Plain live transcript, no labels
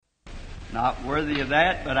not worthy of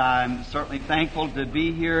that, but I'm certainly thankful to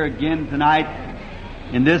be here again tonight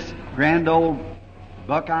in this grand old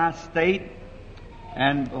Buckeye State,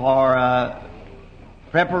 and for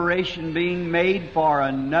preparation being made for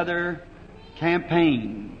another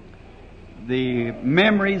campaign. The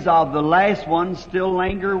memories of the last one still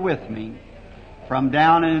linger with me from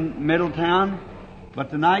down in Middletown,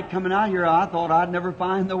 but tonight coming out here, I thought I'd never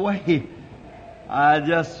find the way. I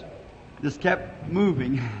just kept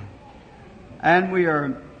moving. And we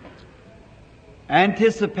are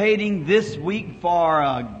anticipating this week for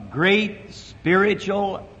a great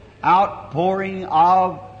spiritual outpouring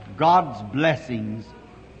of God's blessings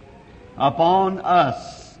upon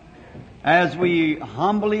us as we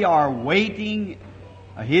humbly are waiting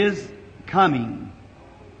His coming.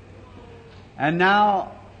 And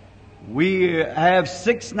now we have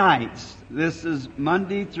 6 nights. This is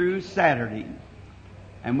Monday through Saturday.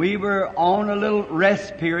 And we were on a little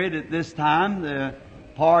rest period at this time, the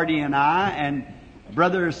party and I, and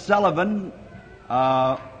Brother Sullivan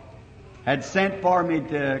had sent for me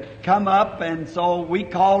to come up, and so we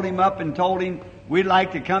called him up and told him we'd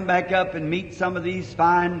like to come back up and meet some of these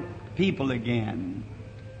fine people again.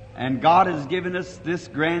 And God has given us this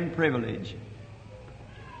grand privilege.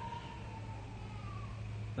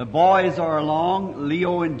 The boys are along,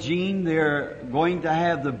 Leo and Jean. They're going to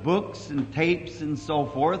have the books and tapes and so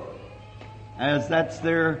forth, as that's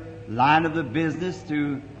their line of the business,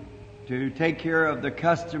 to take care of the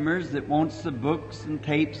customers that wants the books and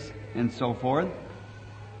tapes and so forth.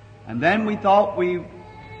 And then we thought we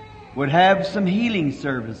would have some healing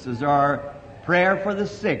services, or prayer for the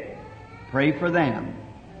sick, pray for them.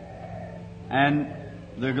 And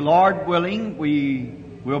the Lord willing,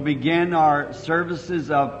 we'll begin our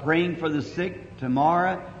services of praying for the sick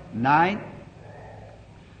tomorrow night.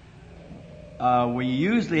 We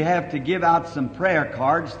usually have to give out some prayer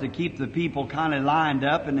cards to keep the people kind of lined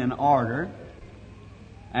up and in order.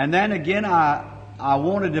 And then again, I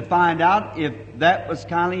wanted to find out if that was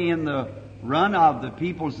kind of in the run of the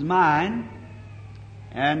people's mind.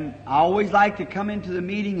 And I always like to come into the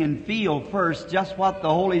meeting and feel first just what the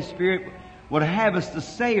Holy Spirit would have us to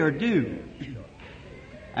say or do.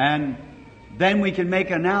 And then we can make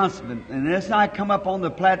an announcement. And as I come up on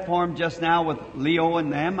the platform just now with Leo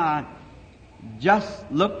and them, I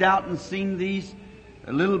just looked out and seen these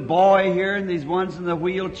little boy here and these ones in the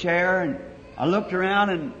wheelchair, and I looked around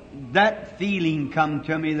and that feeling come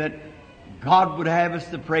to me that God would have us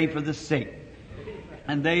to pray for the sick.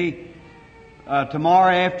 And they,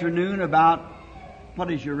 tomorrow afternoon about,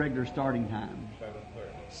 what is your regular starting time?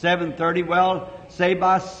 7:30. Well, say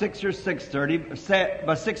by 6 or 6:30,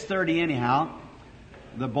 by 6:30 anyhow,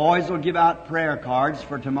 the boys will give out prayer cards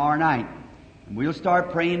for tomorrow night. And we'll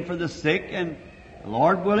start praying for the sick, and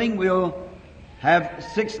Lord willing, we'll have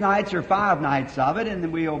 6 nights or 5 nights of it, and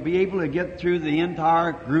then we'll be able to get through the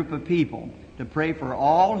entire group of people to pray for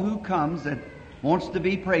all who comes that wants to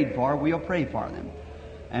be prayed for. We'll pray for them.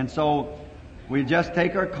 And so we just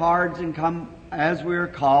take our cards and come as we're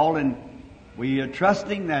called, and we are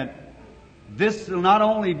trusting that this will not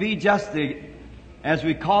only be just as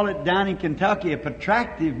we call it down in Kentucky, a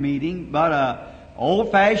protractive meeting, but a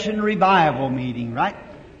old-fashioned revival meeting, right?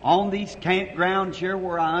 On these campgrounds here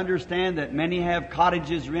where I understand that many have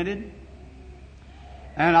cottages rented.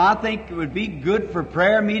 And I think it would be good for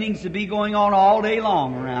prayer meetings to be going on all day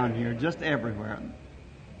long around here, just everywhere.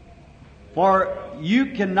 For you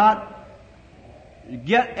cannot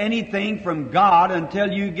get anything from God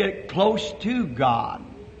until you get close to God.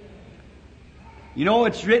 You know,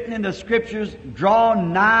 it's written in the Scriptures, draw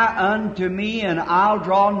nigh unto me and I'll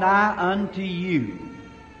draw nigh unto you.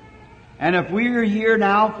 And if we're here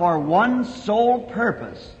now for one sole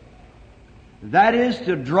purpose, that is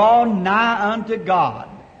to draw nigh unto God,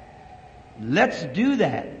 let's do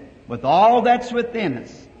that with all that's within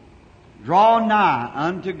us. Draw nigh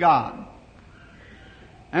unto God.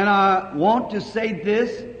 And I want to say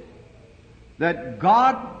this, that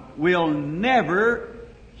God will never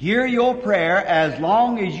hear your prayer as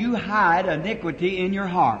long as you hide iniquity in your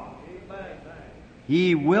heart.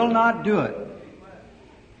 He will not do it.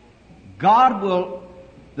 God will,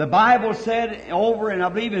 the Bible said over, and I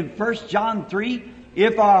believe in 1 John 3,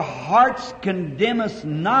 if our hearts condemn us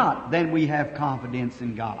not, then we have confidence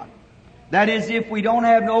in God. That is, if we don't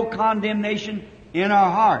have no condemnation in our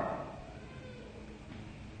heart.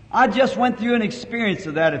 I just went through an experience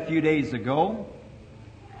of that a few days ago.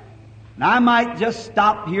 And I might just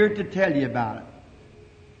stop here to tell you about it.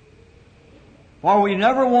 For we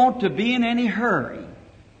never want to be in any hurry.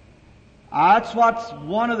 That's what's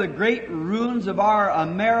one of the great ruins of our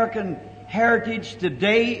American heritage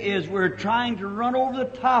today is we're trying to run over the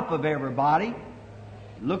top of everybody.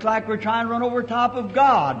 Look like we're trying to run over the top of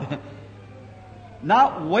God.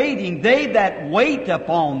 Not waiting. They that wait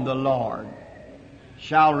upon the Lord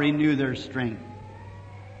shall renew their strength.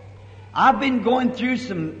 I've been going through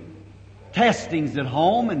some testings at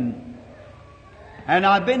home, and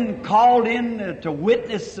I've been called in to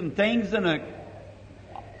witness some things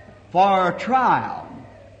for a trial.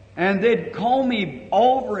 And they'd call me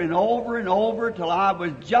over and over and over till I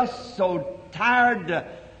was just so tired.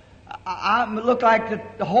 I looked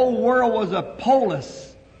like the whole world was a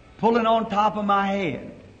polis pulling on top of my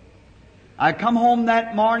head. I come home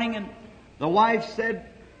that morning and the wife said,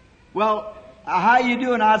 "Well, how you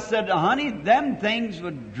doing?" I said, "Honey, them things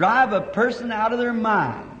would drive a person out of their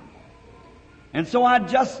mind." And so I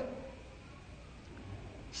just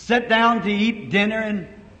sat down to eat dinner,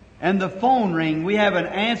 and the phone rang. We have an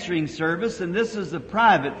answering service, and this is the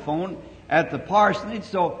private phone at the parsonage.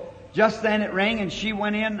 So just then it rang, and she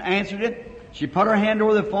went in, answered it. She put her hand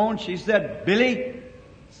over the phone. She said, "Billy,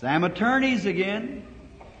 Sam Attorneys again."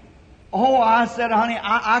 Oh, I said, "Honey,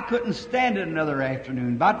 I couldn't stand it another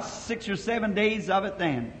afternoon." About 6 or 7 days of it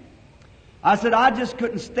then. I said, I just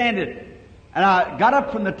couldn't stand it. And I got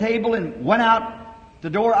up from the table and went out the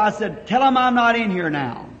door. I said, "Tell them I'm not in here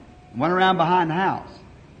now." Went around behind the house.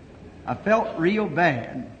 I felt real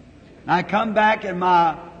bad. And I come back, and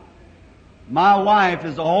my wife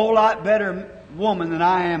is a whole lot better woman than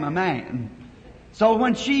I am a man. So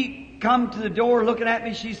when she come to the door looking at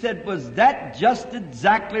me, she said, "Was that just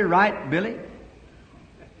exactly right, Billy?"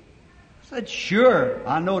 I said, "Sure,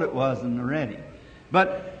 I knowed it wasn't already."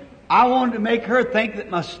 But I wanted to make her think that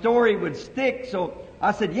my story would stick, so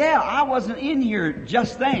I said, "Yeah, I wasn't in here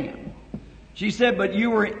just then." She said, "But you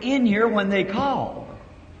were in here when they called."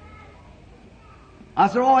 I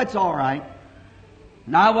said, "Oh, it's all right."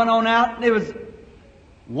 And I went on out, and there was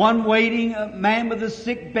one waiting, a man with a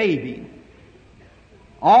sick baby.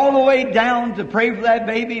 All the way down to pray for that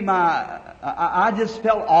baby, I just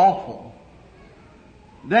felt awful.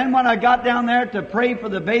 Then when I got down there to pray for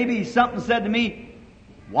the baby, something said to me,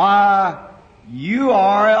 "Why, you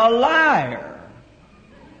are a liar.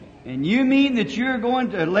 And you mean that you're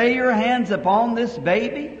going to lay your hands upon this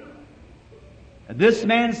baby? This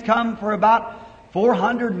man's come for about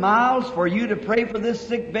 400 miles for you to pray for this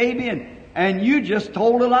sick baby, and you just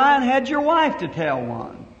told a lie and had your wife to tell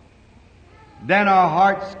one." Then our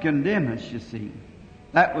hearts condemn us, you see.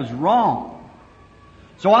 That was wrong.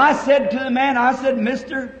 So I said to the man, I said,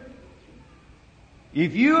 "Mister,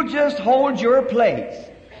 if you just hold your place,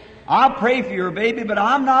 I'll pray for your baby, but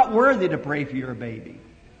I'm not worthy to pray for your baby."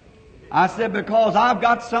 I said, "Because I've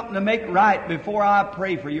got something to make right before I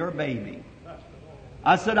pray for your baby."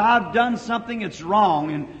 I said, "I've done something that's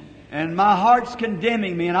wrong, and my heart's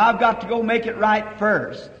condemning me, and I've got to go make it right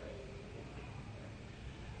first."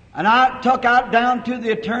 And I took out down to the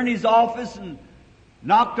attorney's office and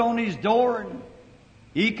knocked on his door, and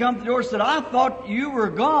he come to the door and said, "I thought you were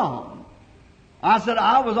gone." I said,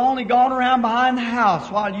 "I was only gone around behind the house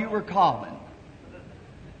while you were calling."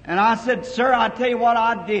 And I said, "Sir, I tell you what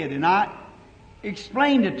I did." And I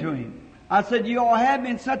explained it to him. I said, "You all had me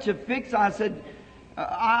in such a fix." I said,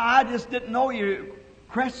 I just didn't know you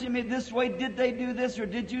questioned me this way. Did they do this, or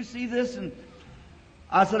did you see this?" And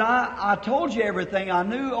I said, I told you everything I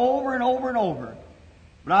knew over and over and over.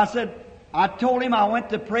 But I said, I told him I went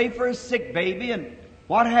to pray for a sick baby, and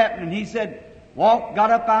what happened? And he said, got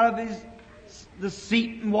up out of the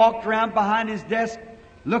seat and walked around behind his desk,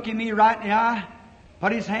 looking me right in the eye,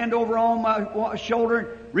 put his hand over on my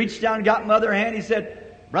shoulder, reached down and got my other hand. He said,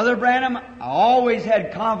 "Brother Branham, I always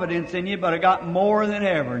had confidence in you, but I got more than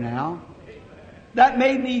ever now." That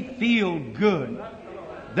made me feel good.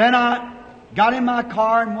 Then I got in my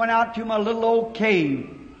car and went out to my little old cave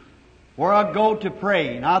where I go to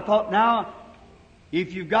pray. And I thought, now,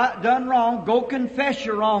 if you've done wrong, go confess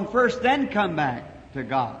your wrong first, then come back to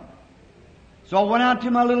God. So I went out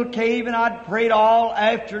to my little cave, and I'd prayed all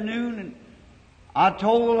afternoon, and I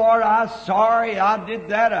told the Lord, "I'm sorry I did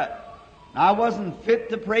that. I wasn't fit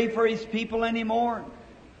to pray for His people anymore.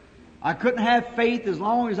 I couldn't have faith as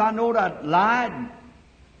long as I knowed I'd lied." And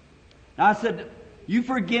I said, "You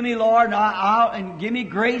forgive me, Lord, and give me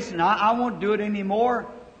grace, and I won't do it anymore."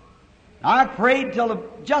 I prayed till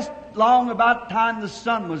just long about the time the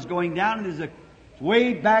sun was going down, and there's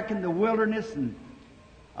way back in the wilderness, and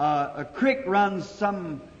a creek runs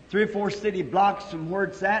some 3 or 4 city blocks from where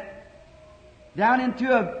it's at, down into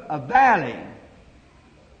a valley.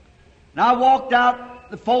 And I walked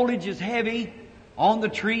out, the foliage is heavy on the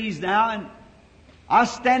trees now, and I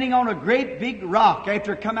was standing on a great big rock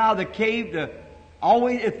after I come out of the cave to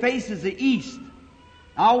always, it faces the east.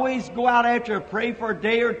 I always go out after I pray for a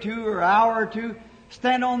day or two or hour or two,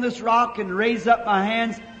 stand on this rock and raise up my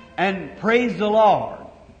hands and praise the Lord.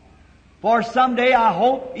 For someday I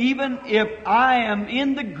hope, even if I am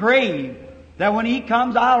in the grave, that when He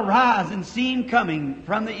comes I'll rise and see Him coming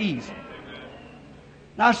from the east.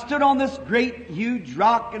 And I stood on this great huge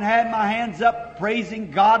rock and had my hands up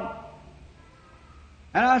praising God.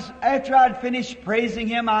 And after I'd finished praising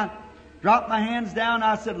Him, I dropped my hands down.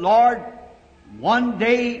 I said, Lord, one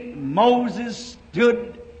day Moses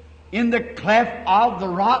stood in the cleft of the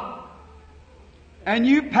rock and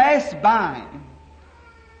You passed by.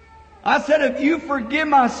 I said, if You forgive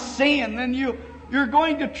my sin, then you're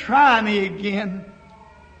going to try me again.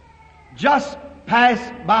 Just pass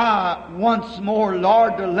by once more,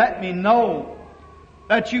 Lord, to let me know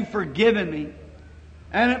that You've forgiven me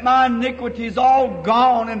and that my iniquity is all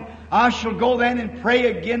gone, and I shall go then and pray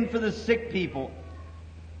again for the sick people.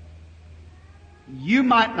 You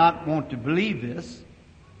might not want to believe this,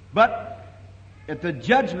 but at the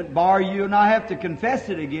judgment bar, you and I have to confess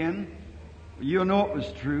it again. You'll know it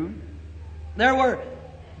was true. There were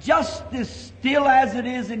just as still as it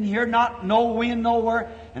is in here, not no wind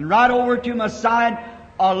nowhere, and right over to my side,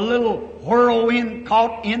 a little whirlwind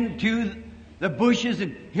caught into the bushes,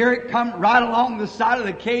 and here it come right along the side of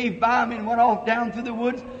the cave by me and went off down through the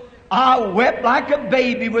woods. I wept like a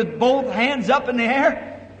baby with both hands up in the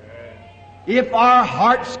air. If our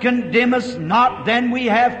hearts condemn us not, then we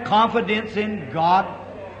have confidence in God.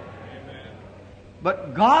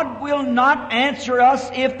 But God will not answer us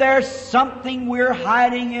if there's something we're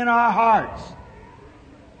hiding in our hearts.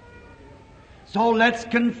 So let's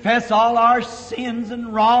confess all our sins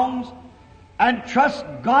and wrongs and trust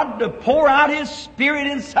God to pour out His Spirit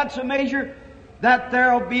in such a measure that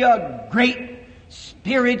there'll be a great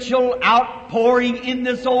spiritual outpouring in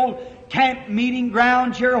this old camp meeting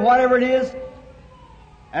ground here, whatever it is.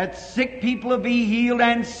 That sick people will be healed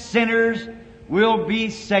and sinners will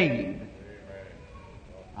be saved.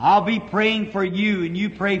 I'll be praying for you and you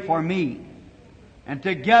pray for me. And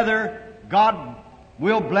together God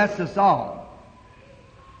will bless us all.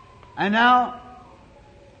 And now,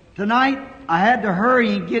 tonight I had to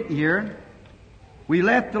hurry and get here. We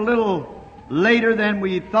left a little later than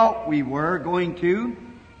we thought we were going to.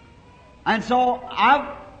 And so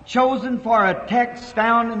I've chosen for a text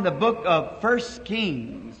found in the book of 1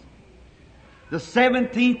 Kings, the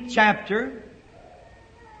 17th chapter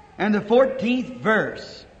and the 14th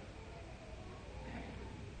verse.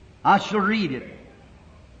 I shall read it.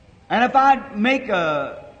 And if I make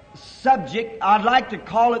a subject, I'd like to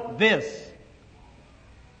call it this: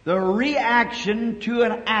 the reaction to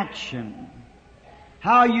an action.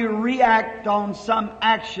 How you react on some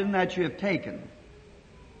action that you have taken.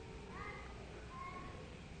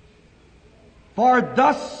 For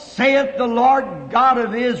thus saith the Lord God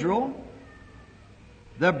of Israel,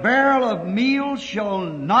 the barrel of meal shall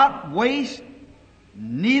not waste,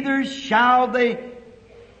 neither shall the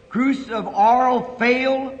cruse of oil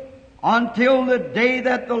fail, until the day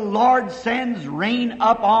that the Lord sends rain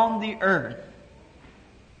upon the earth.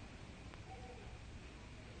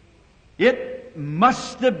 It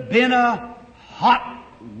must have been a hot,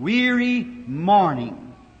 weary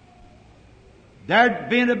morning. There'd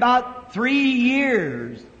been about 3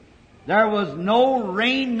 years there was no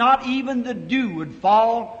rain, not even the dew would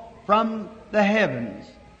fall from the heavens.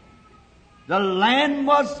 The land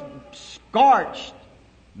was scorched.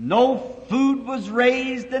 No food was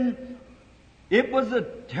raised, and it was a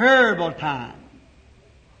terrible time.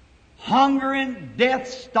 Hunger and death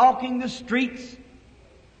stalking the streets.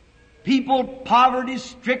 People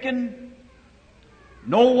poverty-stricken.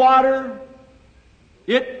 No water.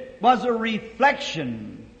 It was a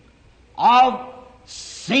reflection of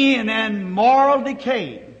sin and moral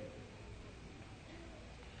decay.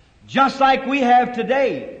 Just like we have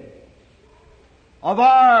today, of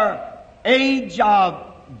our age of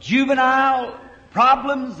juvenile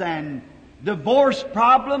problems and divorce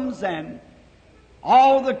problems and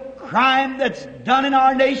all the crime that's done in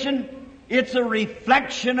our nation, it's a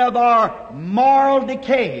reflection of our moral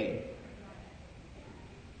decay.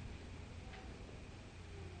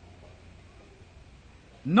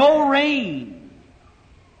 No rain.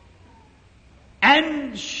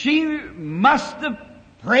 And she must have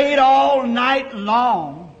prayed all night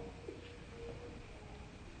long.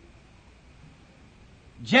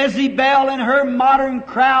 Jezebel and her modern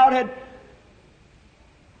crowd had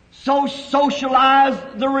so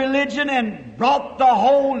socialized the religion and brought the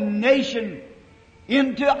whole nation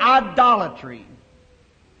into idolatry.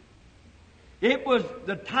 It was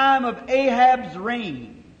the time of Ahab's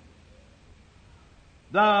reign.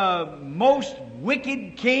 the most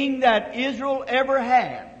wicked king that Israel ever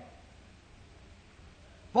had.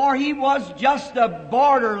 For he was just a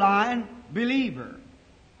borderline believer.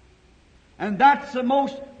 And that's the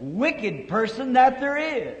most wicked person that there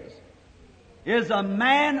is a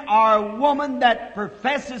man or a woman that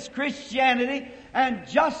professes Christianity and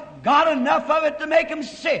just got enough of it to make him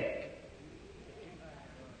sick.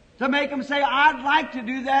 To make him say, I'd like to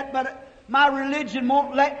do that, but my religion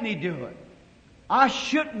won't let me do it. I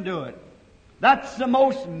shouldn't do it. That's the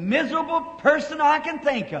most miserable person I can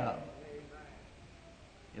think of.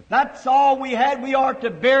 If that's all we had, we ought to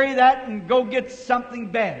bury that and go get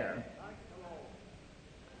something better.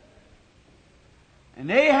 And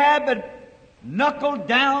Ahab had knuckled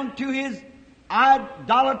down to his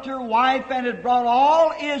idolater wife and had brought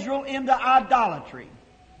all Israel into idolatry.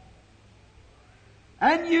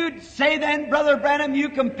 And you'd say then, Brother Branham, you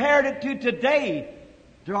compared it to today,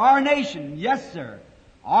 to our nation. Yes, sir.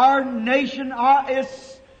 Our nation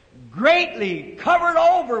is greatly covered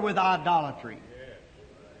over with idolatry.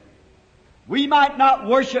 We might not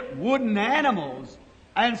worship wooden animals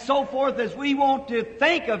and so forth as we want to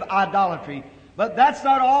think of idolatry, but that's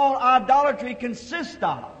not all idolatry consists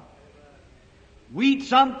of. We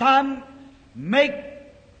sometimes make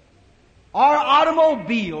our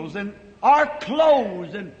automobiles and our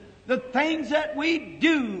clothes and the things that we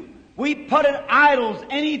do, we put in idols.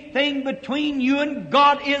 Anything between you and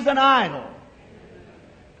God is an idol.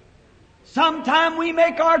 Sometimes we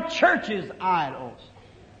make our churches idols.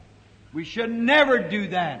 We should never do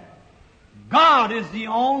that. God is the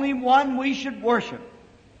only one we should worship.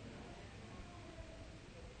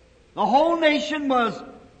 The whole nation was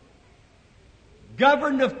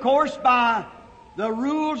governed, of course, by the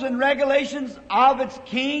rules and regulations of its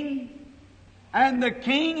king. And the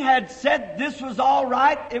king had said this was all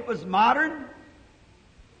right, it was modern.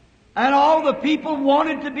 And all the people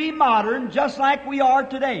wanted to be modern, just like we are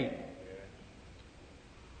today.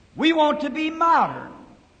 We want to be modern.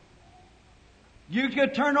 You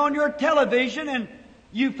could turn on your television and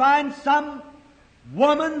you find some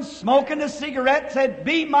woman smoking a cigarette, said,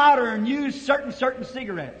 be modern, use certain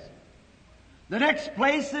cigarettes. The next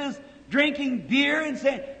place is drinking beer and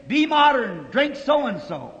saying, be modern, drink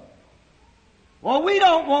so-and-so. Well, we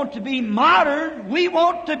don't want to be modern, we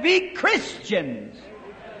want to be Christians.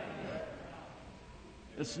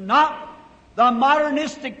 It's not the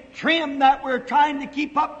modernistic trim that we're trying to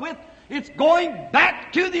keep up with. It's going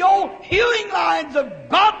back to the old healing lines of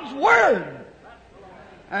God's Word.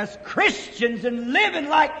 As Christians and living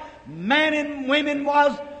like men and women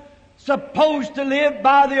was supposed to live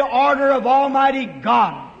by the order of Almighty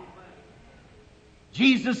God.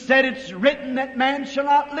 Jesus said it's written that man shall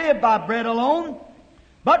not live by bread alone,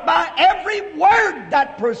 but by every word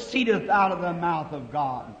that proceedeth out of the mouth of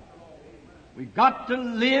God. We've got to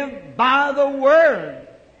live by the Word.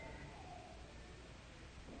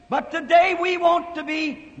 But today we want to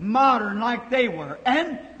be modern like they were,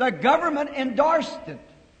 and the government endorsed it.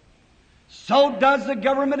 So does the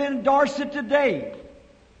government endorse it today.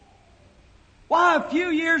 Why, a few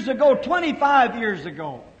years ago, 25 years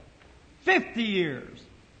ago, 50 years,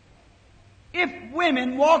 if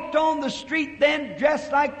women walked on the street then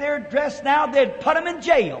dressed like they're dressed now, they'd put them in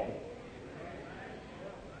jail.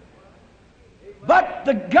 But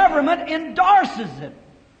the government endorses it.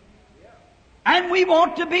 And we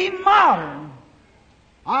want to be modern.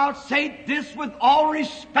 I'll say this with all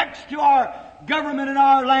respects to our government and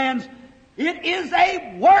our lands. It is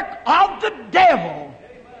a work of the devil.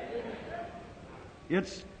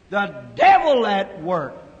 It's the devil at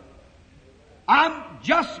work. I'm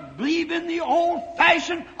just believing the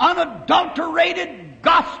old-fashioned, unadulterated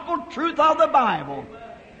gospel truth of the Bible.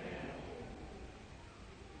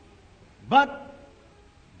 But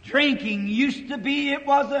drinking used to be, it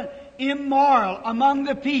was immoral among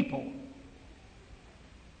the people.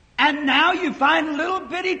 And now you find little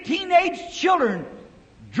bitty teenage children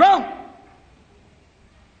drunk.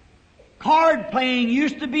 Card playing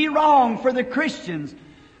used to be wrong for the Christians.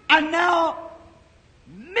 And now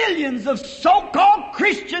millions of so-called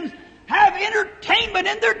Christians have entertainment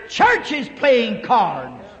in their churches playing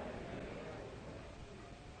cards.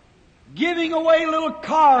 Giving away little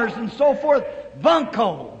cars and so forth,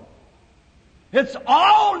 bunco. It's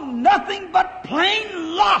all nothing but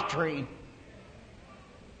plain lottery.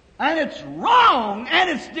 And it's wrong and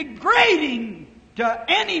it's degrading to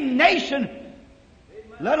any nation,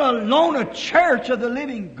 let alone a church of the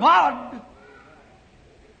living God.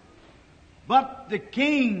 But the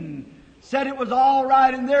king said it was all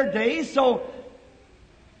right in their day, so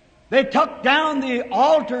they took down the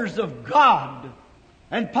altars of God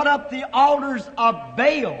and put up the altars of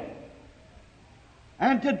Baal.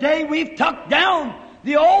 And today we've tucked down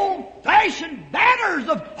the old-fashioned banners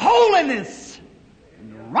of holiness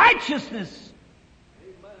and righteousness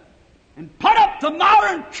and put up the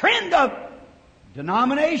modern trend of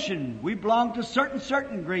denomination. We belong to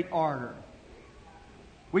certain great order.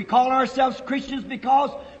 We call ourselves Christians because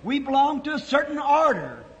we belong to a certain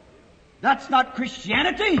order. That's not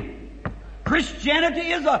Christianity.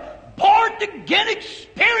 Christianity is a born-again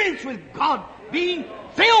experience with God, being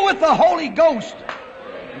filled with the Holy Ghost,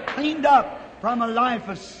 and cleaned up from a life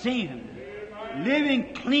of sin,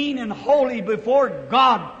 living clean and holy before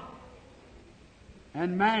God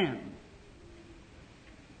and man.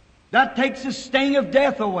 That takes the sting of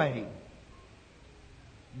death away.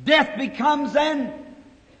 Death becomes then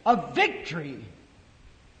a victory.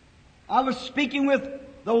 I was speaking with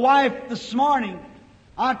the wife this morning.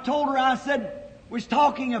 I told her, I said, was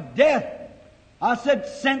talking of death. I said,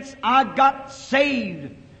 since I got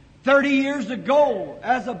saved 30 years ago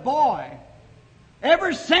as a boy,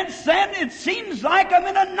 ever since then it seems like I'm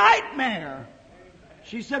in a nightmare.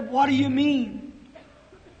 She said, what do you mean?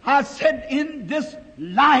 I said, in this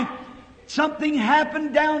life, something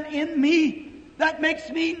happened down in me that makes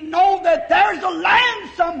me know that there's a land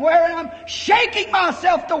somewhere, and I'm shaking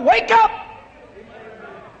myself to wake up.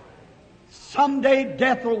 Someday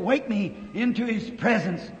death will wake me into His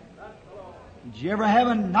presence. Did you ever have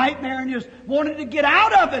a nightmare and you just wanted to get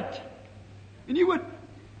out of it? And you would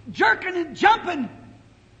jerking and jumping.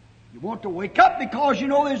 You want to wake up because you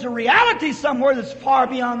know there's a reality somewhere that's far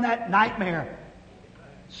beyond that nightmare.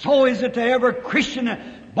 So is it to every Christian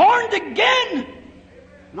born again,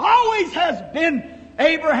 and always has been.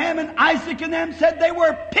 Abraham and Isaac and them said they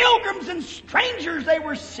were pilgrims and strangers. They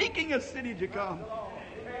were seeking a city to come.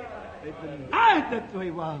 They denied that they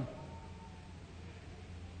was.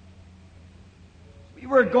 We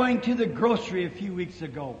were going to the grocery a few weeks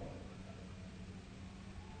ago,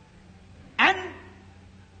 and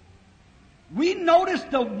we noticed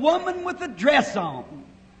a woman with a dress on.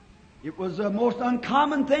 It was the most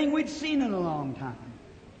uncommon thing we'd seen in a long time.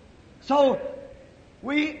 So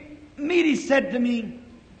Meady said to me,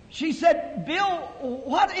 she said, Bill,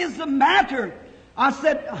 what is the matter? I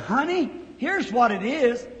said, honey, here's what it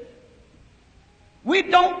is. We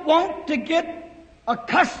don't want to get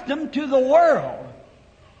accustomed to the world.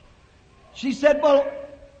 She said, well,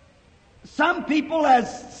 some people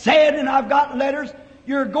has said, and I've got letters,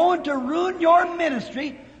 you're going to ruin your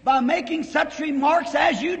ministry by making such remarks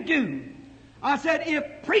as you do. I said,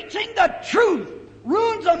 if preaching the truth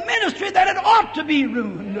ruins a ministry, then it ought to be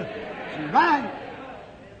ruined. She's right.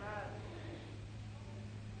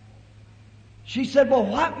 She said, well,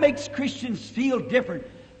 what makes Christians feel different?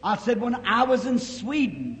 I said, when I was in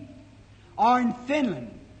Sweden or in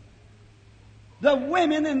Finland, the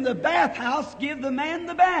women in the bathhouse give the man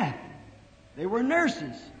the bath. They were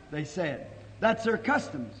nurses, they said. That's their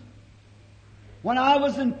customs. When I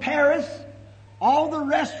was in Paris, all the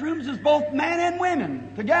restrooms is both men and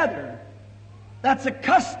women together. That's a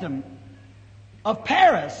custom of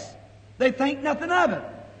Paris. They think nothing of it.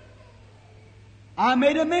 I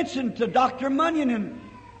made a mention to Dr. Munyon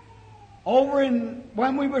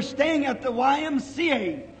when we were staying at the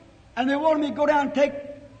YMCA, and they wanted me to go down and take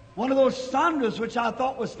one of those sandals, which I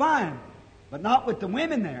thought was fine, but not with the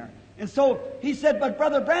women there. And so he said, but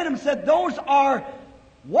Brother Branham said, those are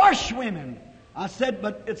washwomen. I said,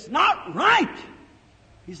 but it's not right.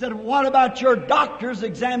 He said, what about your doctors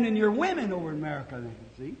examining your women over in America then?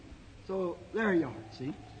 See? So there you are,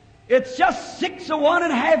 see? It's just 6 of one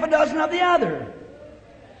and half a dozen of the other.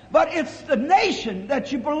 But it's the nation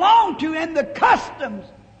that you belong to and the customs.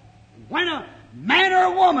 When a man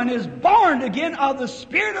or a woman is born again of the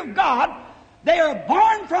Spirit of God, they are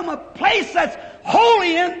born from a place that's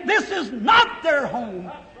holy, and this is not their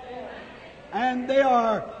home. And they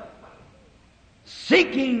are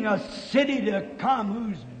seeking a city to come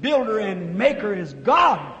whose builder and maker is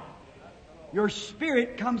God. Your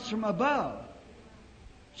spirit comes from above.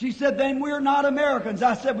 She said, then we're not Americans.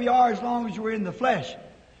 I said, we are as long as we're in the flesh.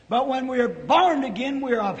 But when we're born again,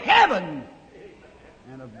 we're of heaven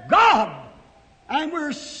and of God. And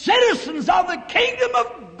we're citizens of the kingdom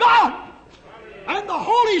of God. And the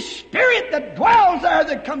Holy Spirit that dwells there,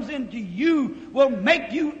 that comes into you, will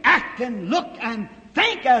make you act and look and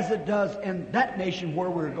think as it does in that nation where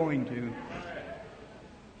we're going to.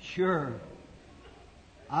 Sure.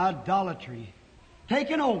 Idolatry.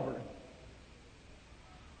 Taken over.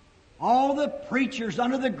 All the preachers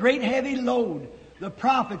under the great heavy load, the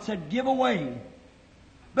prophets had give away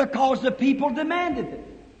because the people demanded it.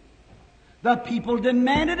 The people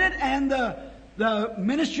demanded it, and the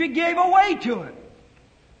ministry gave away to it.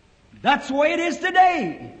 That's the way it is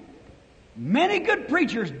today. Many good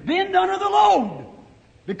preachers bend under the load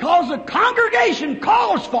because the congregation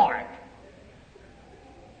calls for it.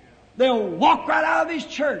 They'll walk right out of his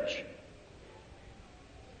church.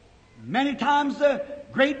 Many times the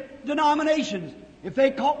great denominations, if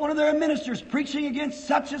they caught one of their ministers preaching against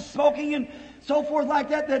such as smoking and so forth like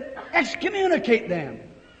that, that excommunicate them.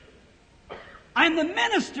 And the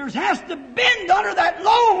ministers has to bend under that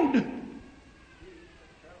load.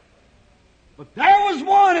 But there was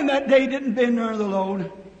one in that day didn't bend under the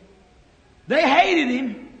load. They hated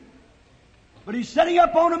him. But he's sitting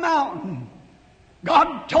up on a mountain.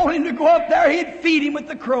 God told him to go up there. He'd feed him with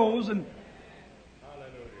the crows and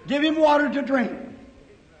give him water to drink.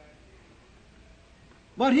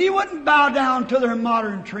 But he wouldn't bow down to their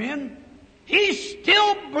modern trend. He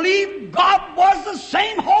still believed God was the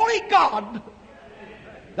same holy God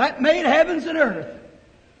that made heavens and earth.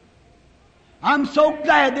 I'm so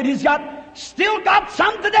glad that he's still got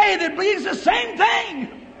some today that believes the same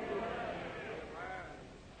thing.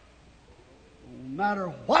 No matter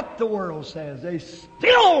what the world says, they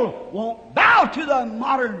still won't bow to the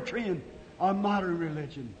modern trend of modern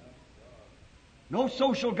religion. No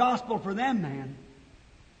social gospel for them, man.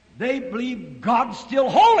 They believe God's still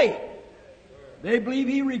holy. They believe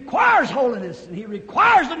He requires holiness and He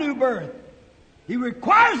requires a new birth. He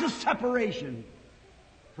requires a separation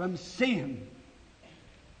from sin.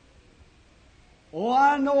 Oh,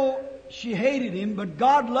 I know she hated him, but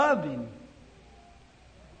God loved him.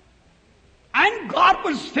 And God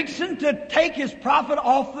was fixing to take His prophet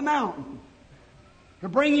off the mountain to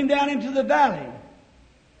bring him down into the valley.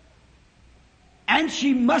 And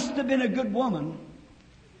she must have been a good woman,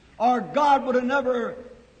 or God would have never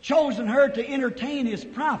chosen her to entertain His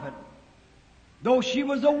prophet, though she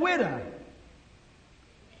was a widow.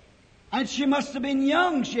 And she must have been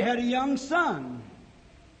young. She had a young son.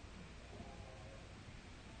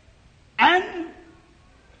 And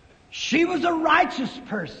she was a righteous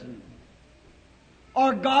person,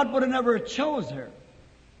 or God would have never chose her.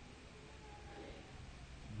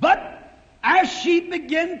 But as she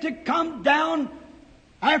began to come down,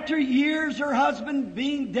 after years her husband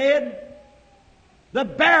being dead, the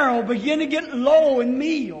barrel began to get low in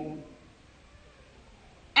meal.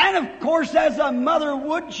 And of course, as a mother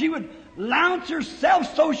would, she would lounge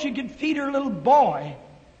herself so she could feed her little boy.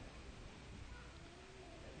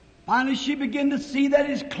 Finally, she began to see that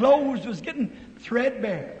his clothes was getting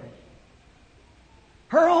threadbare.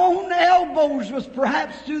 Her own elbows was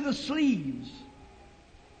perhaps through the sleeves.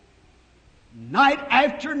 Night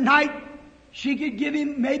after night, she could give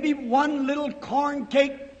him maybe one little corn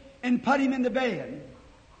cake and put him in the bed.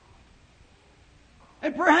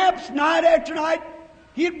 And perhaps night after night,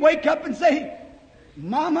 he'd wake up and say,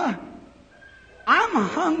 "Mama, I'm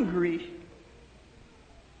hungry.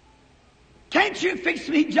 Can't you fix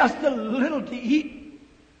me just a little to eat?"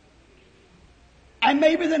 And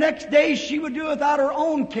maybe the next day she would do without her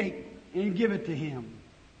own cake and give it to him.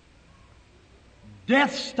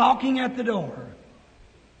 Death stalking at the door.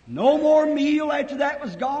 No more meal after that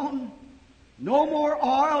was gone. No more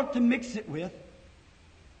oil to mix it with.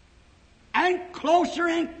 And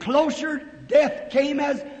closer death came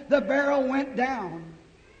as the barrel went down.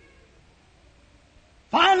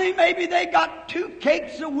 Finally, maybe they got 2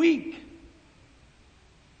 cakes a week.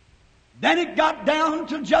 Then it got down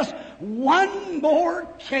to just one more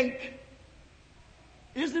cake.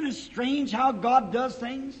 Isn't it strange how God does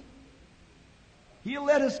things? He'll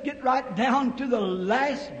let us get right down to the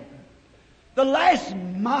last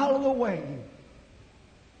mile of the way.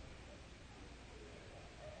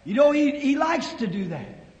 You know, He likes to do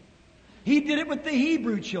that. He did it with the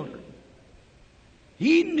Hebrew children.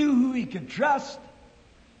 He knew who He could trust.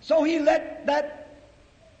 So He let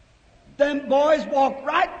them boys walk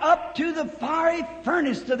right up to the fiery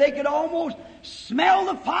furnace so they could almost smell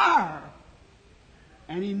the fire.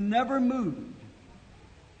 And He never moved.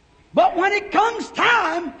 But when it comes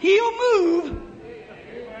time, He'll move.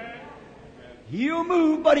 He'll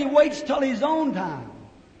move, but He waits till His own time.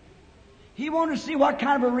 He wanted to see what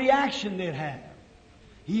kind of a reaction they'd have.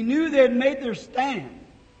 He knew they'd made their stand.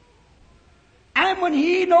 And when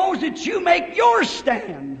He knows that you make your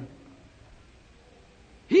stand,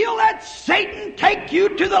 He'll let Satan take you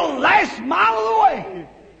to the last mile of the way.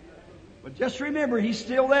 But just remember, He's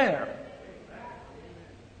still there.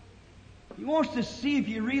 He wants to see if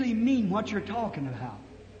you really mean what you're talking about.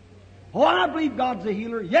 Oh, I believe God's a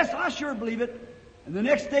healer. Yes, I sure believe it. And the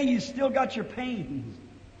next day you still got your pains.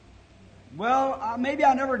 Well, maybe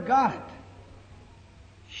I never got it.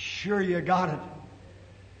 Sure you got it.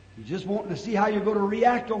 You're just wanting to see how you're going to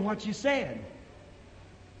react on what you said.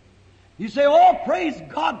 You say, "Oh, praise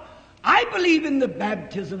God, I believe in the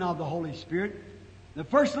baptism of the Holy Spirit. The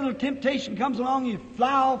first little temptation comes along, you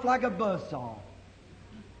fly off like a buzzsaw.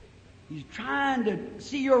 He's trying to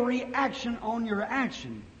see your reaction on your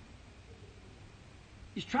action.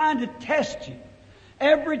 He's trying to test you.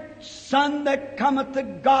 Every son that cometh to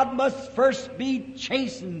God must first be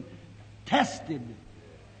chastened, tested.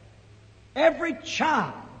 Every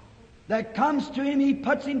child that comes to Him, He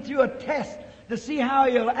puts him through a test to see how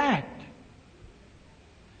he'll act.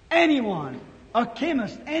 Anyone, a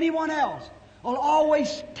chemist, anyone else, will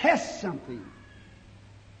always test something.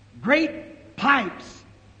 Great pipes.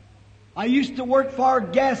 I used to work for a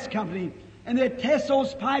gas company, and they'd test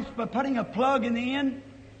those pipes by putting a plug in the end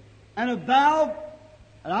and a valve.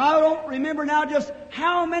 And I don't remember now just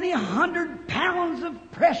how many 100 pounds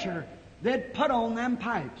of pressure they'd put on them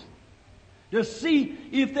pipes to see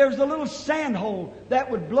if there's a little sand hole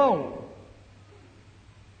that would blow.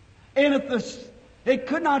 And if it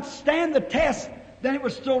could not stand the test, then it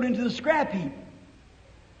was thrown into the scrap heap.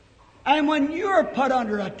 And when you're put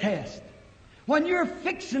under a test, when you're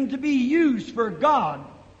fixing to be used for God,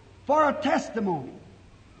 for a testimony,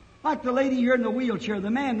 like the lady here in the wheelchair,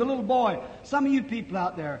 the man, the little boy, some of you people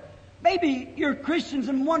out there, maybe you're Christians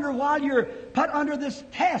and wonder why you're put under this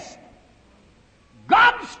test.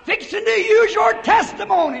 God's fixing to use your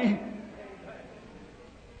testimony.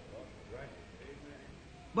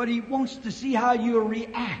 But He wants to see how you'll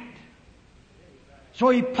react. So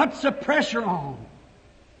He puts the pressure on.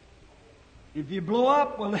 If you blow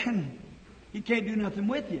up, well then, He can't do nothing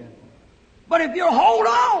with you. But if you hold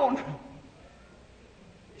on,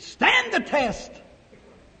 stand the test.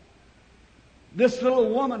 This little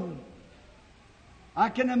woman, I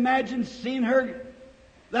can imagine seeing her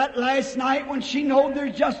that last night when she knowed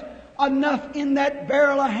there's just enough in that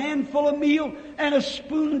barrel, a handful of meal and a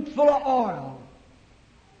spoonful of oil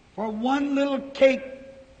for one little cake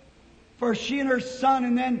for she and her son,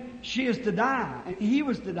 and then she is to die, and he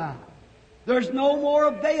was to die. There's no more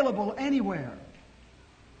available anywhere.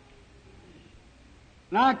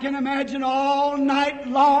 And I can imagine all night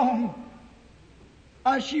long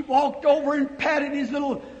as she walked over and patted his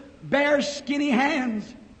little bare, skinny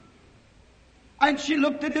hands. And she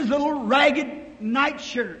looked at his little ragged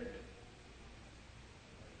nightshirt.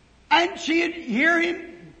 And she'd hear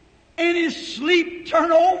him in his sleep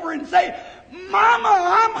turn over and say, "Mama,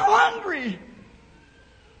 I'm hungry."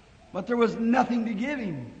 But there was nothing to give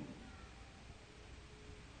him.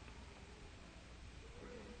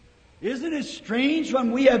 Isn't it strange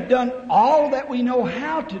when we have done all that we know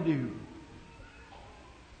how to do?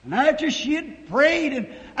 And after she had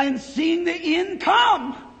prayed and seen the end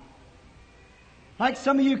come, like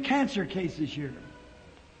some of you cancer cases here,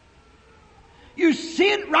 you see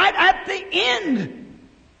it right at the end,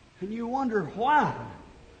 and you wonder why.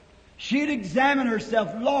 She'd examine herself.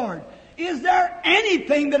 Lord, is there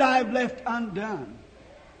anything that I've left undone?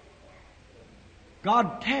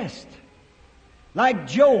 God tests. Like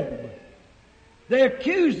Job. They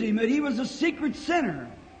accused him that he was a secret sinner.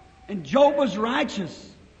 And Job was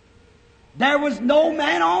righteous. There was no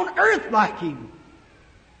man on earth like him.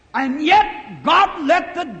 And yet God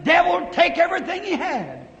let the devil take everything he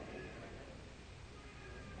had.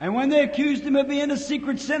 And when they accused him of being a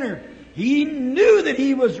secret sinner, he knew that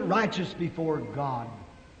he was righteous before God.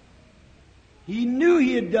 He knew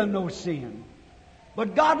he had done no sin.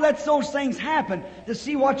 But God lets those things happen to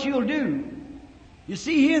see what you'll do. You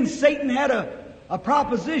see, he and Satan had a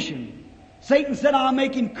proposition. Satan said, "I'll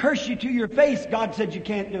make him curse you to your face." God said, "You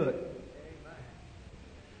can't do it."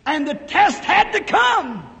 And the test had to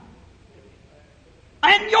come.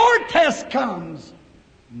 And your test comes.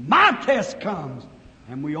 My test comes.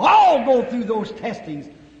 And we all go through those testings.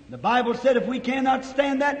 The Bible said if we cannot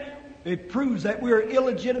stand that, it proves that we're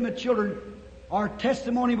illegitimate children. Our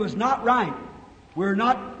testimony was not right. We're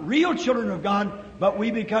not real children of God, but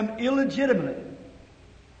we become illegitimate.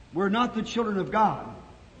 We're not the children of God.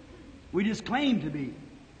 We just claim to be.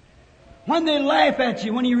 When they laugh at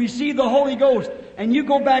you when you receive the Holy Ghost and you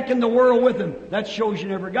go back in the world with them, that shows you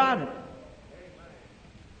never got it.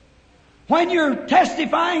 When you're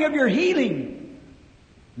testifying of your healing,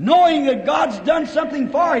 knowing that God's done something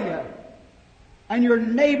for you, and your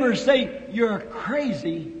neighbors say, "You're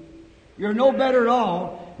crazy, you're no better at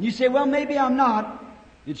all," and you say, "Well, maybe I'm not,"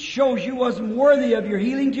 it shows you wasn't worthy of your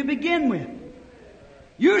healing to begin with.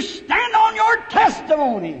 You stand on your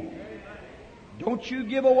testimony. Don't you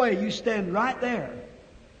give away. You stand right there.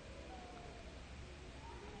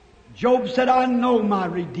 Job said, "I know my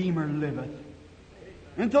Redeemer liveth.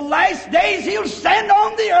 In the last days He'll stand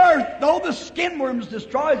on the earth. Though the skin worms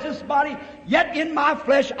destroys this body, yet in my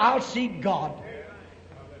flesh I'll see God."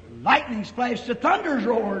 Lightnings flashed, the thunders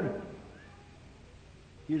roared.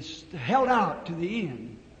 He's held out to the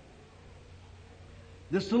end.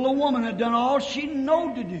 This little woman had done all she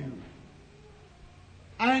knew to do.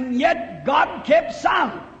 And yet God kept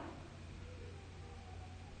silent.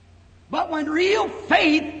 But when real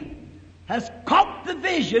faith has caught the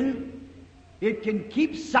vision, it can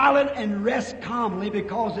keep silent and rest calmly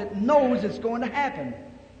because it knows it's going to happen.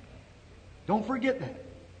 Don't forget that.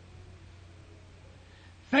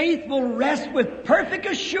 Faith will rest with perfect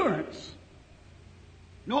assurance.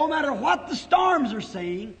 No matter what the storms are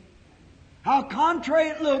saying, how contrary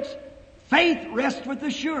it looks, faith rests with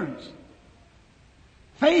assurance.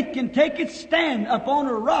 Faith can take its stand upon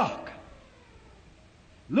a rock,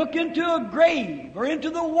 look into a grave or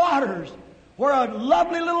into the waters where a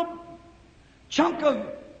lovely little chunk of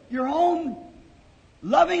your own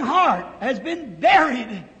loving heart has been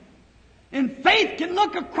buried. And faith can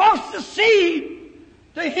look across the sea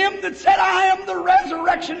to Him that said, I am the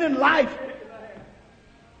resurrection and life.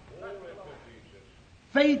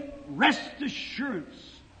 Faith rests assurance.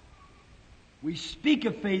 We speak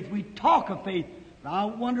of faith, we talk of faith, but I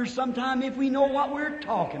wonder sometime if we know what we're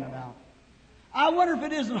talking about. I wonder if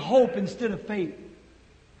it isn't hope instead of faith.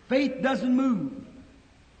 Faith doesn't move.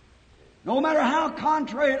 No matter how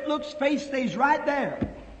contrary it looks, faith stays right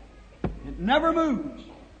there. It never moves.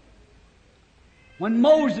 When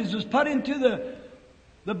Moses was put into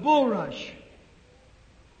the bulrush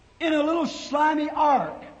in a little slimy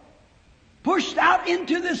ark, pushed out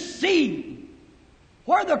into the sea,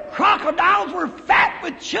 where the crocodiles were fat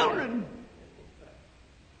with children,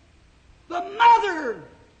 the mother,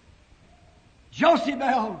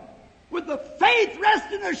 Jochebed, with the faith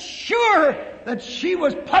resting assured that she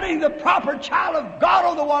was putting the proper child of God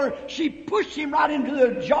on the water, she pushed him right into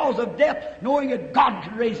the jaws of death, knowing that God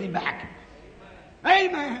could raise him back.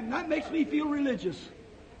 Amen. That makes me feel religious.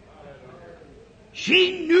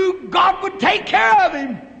 She knew God would take care of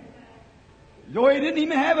him. Though he didn't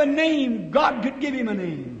even have a name, God could give him a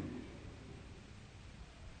name.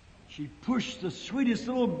 She pushed the sweetest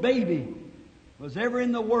little baby was ever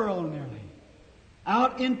in the world nearly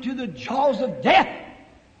out into the jaws of death,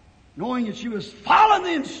 knowing that she was following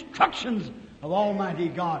the instructions of Almighty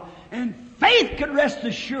God. And faith could rest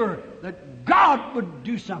assured that God would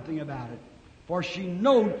do something about it, for she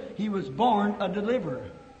knew He was born a deliverer.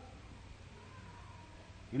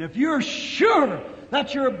 And if you're sure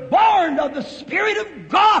that you're born of the Spirit of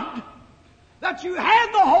God, that you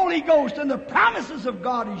have the Holy Ghost and the promises of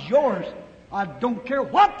God is yours, I don't care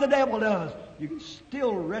what the devil does, you can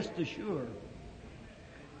still rest assured.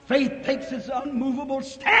 Faith takes its unmovable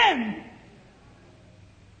stand.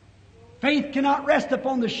 Faith cannot rest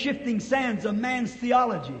upon the shifting sands of man's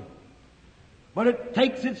theology, but it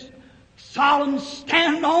takes its solemn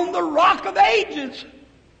stand on the rock of ages,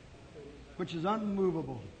 which is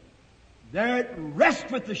unmovable. There it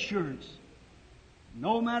rests with assurance.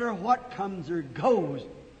 No matter what comes or goes,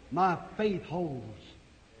 my faith holds.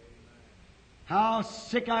 How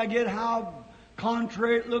sick I get, how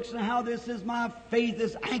contrary it looks, and how this is, my faith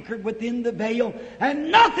is anchored within the veil,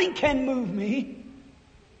 and nothing can move me.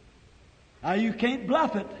 Now you can't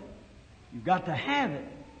bluff it. You've got to have it.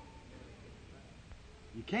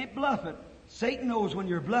 You can't bluff it. Satan knows when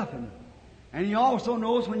you're bluffing, and he also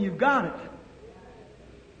knows when you've got it.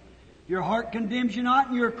 Your heart condemns you not,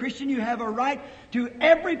 and you're a Christian. You have a right to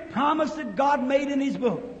every promise that God made in His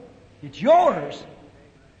book. It's yours.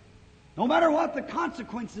 No matter what the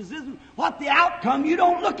consequences is, what the outcome, you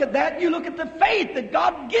don't look at that. You look at the faith that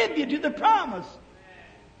God give you to the promise.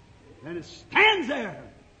 And it stands there.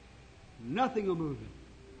 Nothing will move it.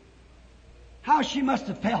 How she must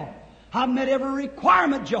have felt. I've met every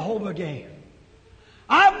requirement Jehovah gave.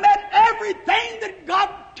 I've met everything that God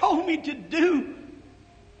told me to do.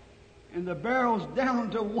 And the barrel's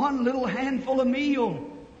down to one little handful of meal.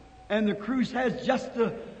 And the cruse has just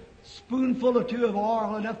a spoonful or two of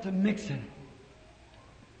oil, enough to mix it.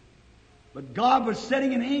 But God was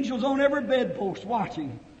setting an angels on every bedpost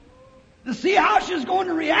watching to see how she's going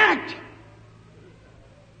to react.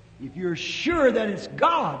 If you're sure that it's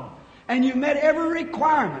God and you've met every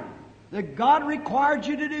requirement that God required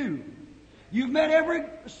you to do, you've met every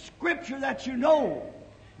scripture that you know,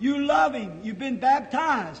 you love Him, you've been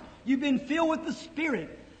baptized, you've been filled with the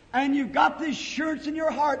Spirit, and you've got the assurance in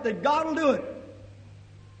your heart that God will do it,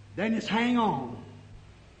 then just hang on.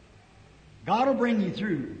 God will bring you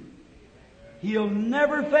through. He'll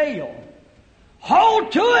never fail.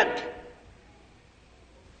 Hold to it.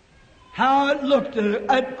 How it looked at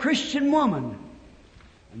a Christian woman.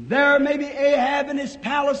 And there may be Ahab in his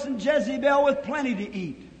palace and Jezebel with plenty to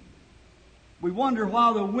eat. We wonder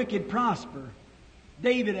why the wicked prosper.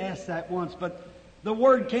 David asked that once, but the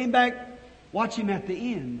word came back watch Him at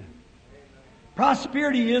the end.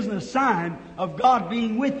 Prosperity isn't a sign of God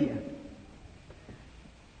being with you.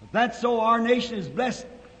 If that's so, our nation is blessed.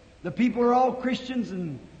 The people are all Christians,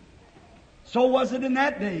 and so was it in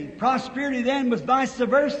that day. Prosperity then was vice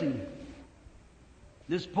versa.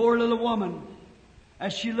 This poor little woman,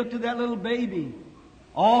 as she looked at that little baby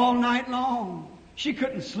all night long, she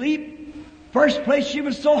couldn't sleep. First place, she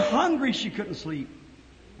was so hungry she couldn't sleep.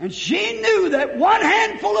 And she knew that one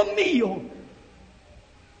handful of meal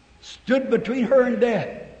stood between her and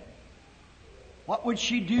death. What would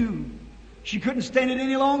she do? She couldn't stand it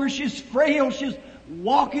any longer. She's frail. She's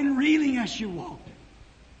walking, reeling as she walked.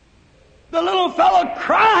 The little fellow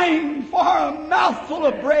crying for a mouthful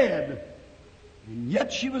of bread. And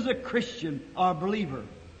yet she was a Christian, or a believer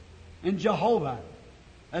in Jehovah,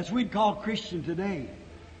 as we'd call Christian today.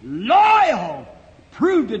 Loyal!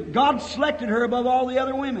 Proved that God selected her above all the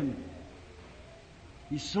other women.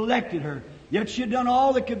 He selected her. Yet she had done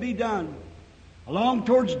all that could be done. Along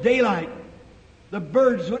towards daylight, the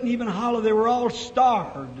birds wouldn't even holler. They were all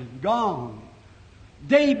starved and gone.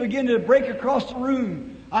 Day began to break across the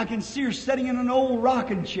room. I can see her sitting in an old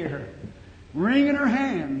rocking chair, wringing her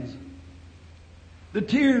hands. The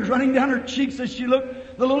tears running down her cheeks as she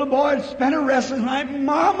looked. The little boy had spent a restless night.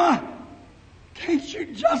 Mama, can't you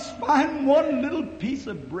just find one little piece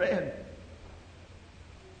of bread?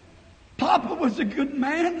 Papa was a good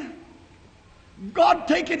man. God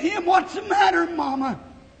taking him. What's the matter, Mama?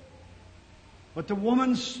 But the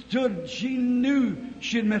woman stood. She knew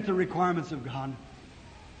she had met the requirements of God.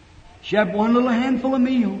 She had one little handful of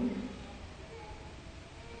meal.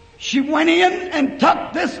 She went in and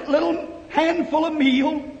took this little handful of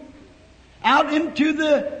meal out into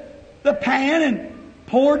the pan and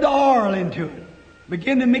poured the oil into it.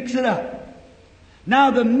 Began to mix it up. Now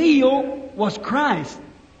the meal was Christ.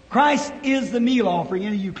 Christ is the meal offering.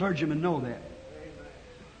 Any of you clergymen know that.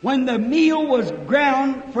 When the meal was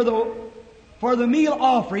ground for the meal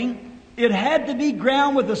offering, it had to be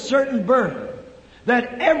ground with a certain burr.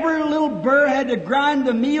 That every little burr had to grind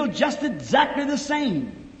the meal just exactly the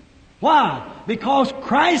same. Why? Because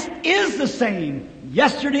Christ is the same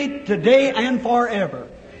yesterday, today, and forever.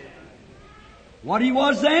 What He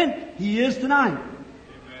was then, He is tonight. Amen.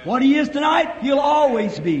 What He is tonight, He'll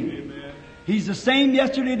always be. Amen. He's the same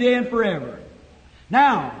yesterday, today, and forever.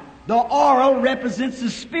 Now, the oil represents the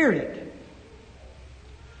Spirit.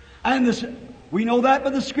 And we know that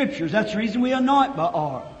by the Scriptures. That's the reason we anoint by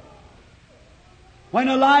oil. When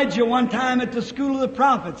Elijah one time at the school of the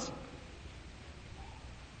prophets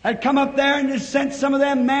had come up there and had sent some of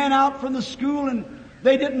them men out from the school, and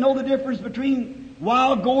they didn't know the difference between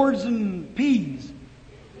wild gourds and peas.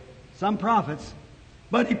 Some prophets.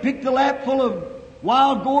 But he picked a lap full of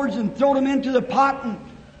wild gourds and threw them into the pot, and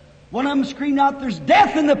one of them screamed out, "There's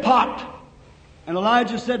death in the pot!" And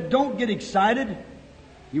Elijah said, "Don't get excited."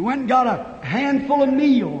 He went and got a handful of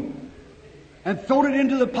meal and threw it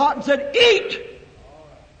into the pot and said, "Eat!"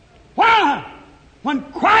 Why? When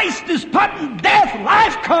Christ is put in death,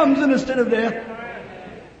 life comes instead of death.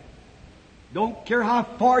 Don't care how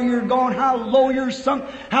far you're gone, how low you're sunk,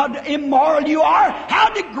 how immoral you are,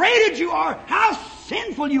 how degraded you are, how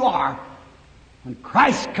sinful you are. When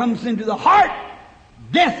Christ comes into the heart,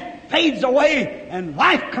 death fades away and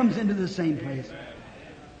life comes into the same place.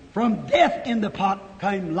 From death in the pot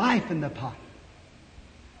came life in the pot.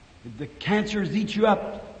 If the cancers eat you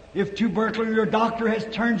up, if tuberculosis, your doctor has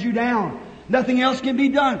turned you down, nothing else can be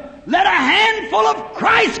done. Let a handful of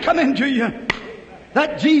Christ come into you.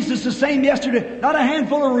 That Jesus is the same yesterday. Not a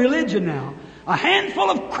handful of religion now. A handful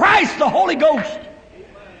of Christ, the Holy Ghost.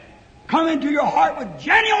 Come into your heart with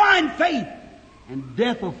genuine faith, and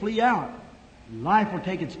death will flee out, and life will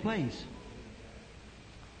take its place.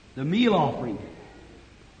 The meal offering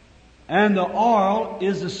and the oil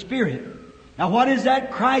is the Spirit. Now what is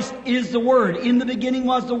that? Christ is the Word. In the beginning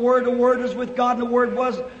was the Word was with God, and the Word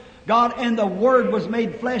was God, and the Word was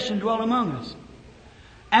made flesh and dwelt among us.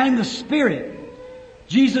 And the Spirit.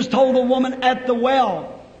 Jesus told the woman at the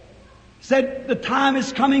well, said the time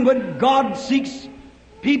is coming when God seeks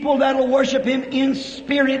people that will worship Him in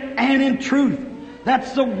spirit and in truth.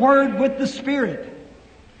 That's the Word with the Spirit.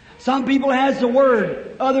 Some people has the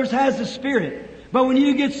Word, others has the Spirit. But when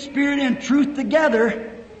you get Spirit and truth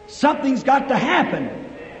together, something's got to happen.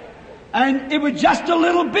 And it was just a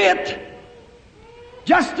little bit,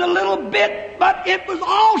 but it was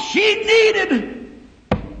all she needed.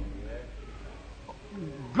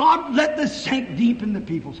 God, let this sink deep in the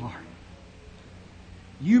people's heart.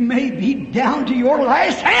 You may be down to your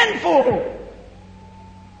last handful.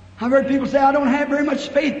 I've heard people say, "I don't have very much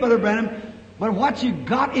faith, Brother Branham." But what you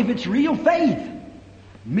got, if it's real faith,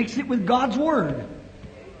 Mix it with God's Word.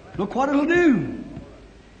 Look what it'll do.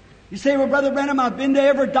 You say, well, Brother Branham, I've been to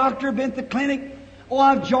every doctor, been to the clinic. Oh,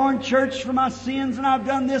 I've joined church for my sins and I've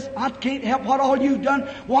done this. I can't help what all you've done.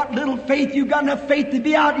 What little faith, you've got enough faith to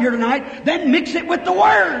be out here tonight. Then mix it with the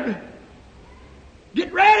Word.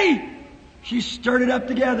 Get ready. She stirred it up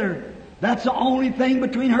together. That's the only thing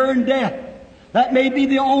between her and death. That may be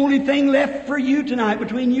the only thing left for you tonight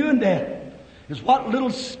between you and death. Is what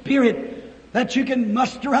little spirit that you can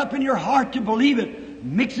muster up in your heart to believe it.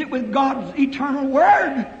 Mix it with God's eternal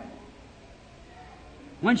Word.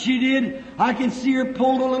 When she did, I can see her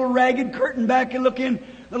pull the little ragged curtain back and look in.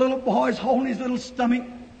 The little boy's holding his little stomach.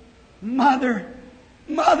 Mother,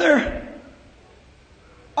 Mother,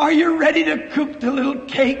 are you ready to cook the little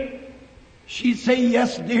cake? She'd say,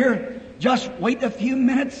 yes, dear. Just wait a few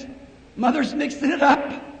minutes. Mother's mixing it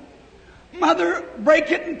up. Mother,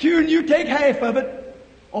 break it in two and you take half of it.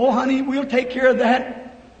 Oh, honey, we'll take care of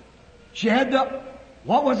that. She had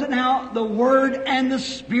what was it now? The Word and the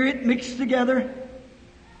Spirit mixed together.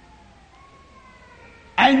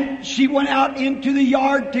 And she went out into the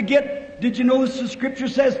yard to get, did you notice the Scripture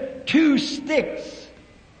says, 2 sticks.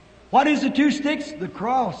 What is the 2 sticks? The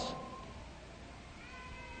cross.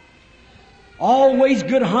 Always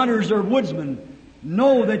good hunters or woodsmen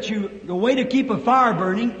know that the way to keep a fire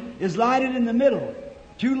burning is light it in the middle.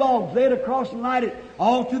 2 logs, lay it across and light it.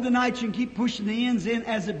 All through the night you can keep pushing the ends in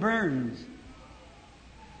as it burns.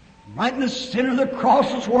 Right in the center of the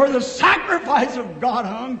cross is where the sacrifice of God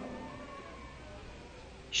hung.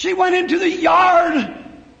 She went into the yard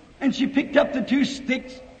and she picked up the 2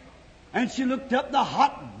 sticks and she looked up the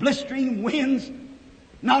hot, blistering winds.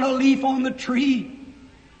 Not a leaf on the tree.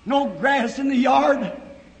 No grass in the yard.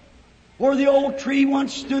 Where the old tree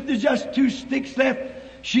once stood, there's just 2 sticks left.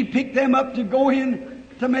 She picked them up to go in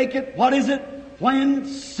to make it. What is it? When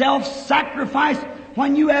self-sacrifice,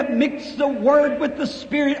 when you have mixed the Word with the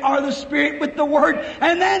Spirit or the Spirit with the Word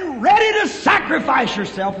and then ready to sacrifice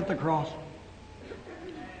yourself at the cross.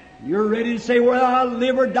 You're ready to say, well, I'll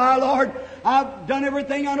live or die, Lord. I've done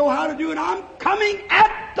everything I know how to do and I'm coming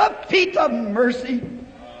at the feet of mercy.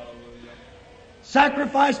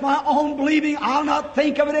 Sacrifice my own believing. I'll not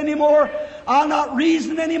think of it anymore. I'll not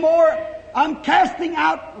reason anymore. I'm casting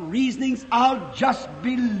out reasonings. I'll just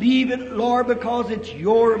believe it, Lord, because it's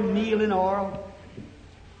your meal and oil.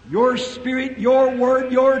 Your Spirit, your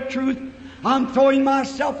Word, your truth. I'm throwing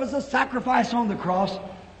myself as a sacrifice on the cross.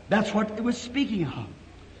 That's what it was speaking of.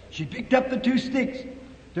 She picked up the 2 sticks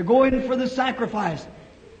to go in for the sacrifice.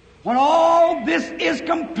 When all this is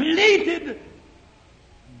completed,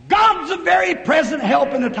 God's a very present help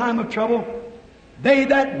in the time of trouble. They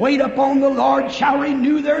that wait upon the Lord shall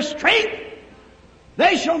renew their strength.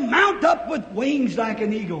 They shall mount up with wings like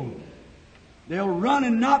an eagle. They'll run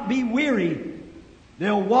and not be weary.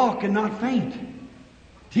 They'll walk and not faint.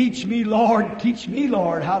 Teach me,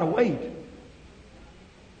 Lord, how to wait.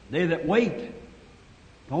 They that wait.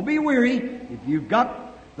 Don't be weary. If you've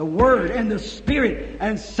got the Word and the Spirit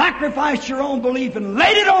and sacrificed your own belief and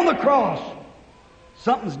laid it on the cross,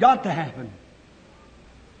 something's got to happen.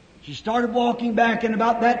 She started walking back, and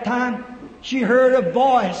about that time she heard a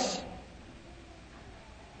voice.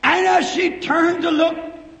 And as she turned to look,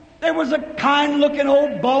 there was a kind-looking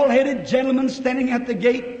old bald-headed gentleman standing at the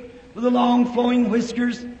gate with the long flowing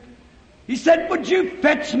whiskers. He said, would you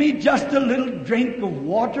fetch me just a little drink of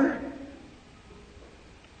water?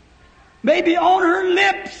 Maybe on her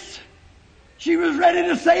lips she was ready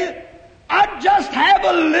to say it. I'd just have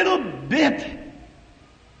a little bit.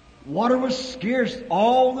 Water was scarce.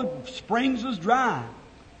 All the springs was dry.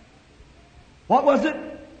 What was it?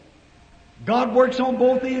 God works on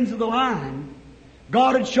both ends of the line.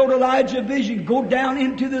 God had showed Elijah a vision. Go down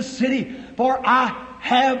into the city, for I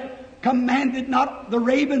have commanded not the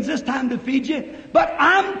ravens this time to feed you, but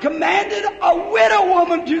I'm commanded a widow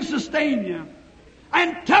woman to sustain you.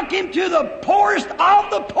 And took him to the poorest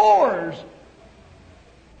of the poor.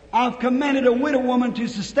 I've commanded a widow woman to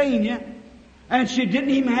sustain you. And she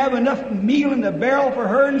didn't even have enough meal in the barrel for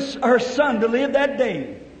her and her son to live that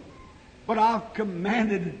day. But I've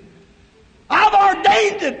ordained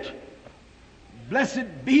it.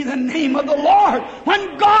 Blessed be the name of the Lord.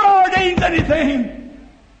 When God ordains anything,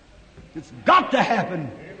 it's got to happen.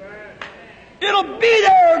 It'll be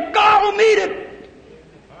there. God will meet it.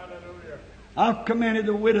 I've commanded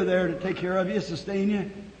the widow there to take care of you, sustain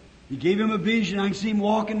you. He gave him a vision. I can see him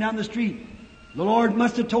walking down the street. The Lord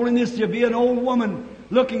must have told him this. There'll be an old woman,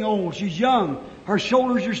 looking old. She's young. Her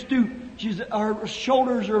shoulders are stooped. Her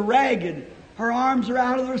shoulders are ragged. Her arms are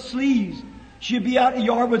out of their sleeves. She'll be out in the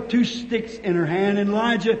yard with 2 sticks in her hand. And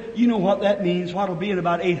Elijah, you know what that means. What it'll be in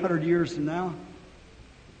about 800 years from now.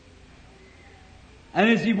 And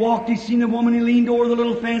as he walked, he seen the woman. He leaned over the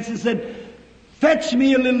little fence and said, "Fetch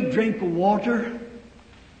me a little drink of water."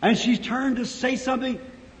 And she turned to say something,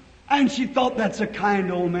 and she thought, that's a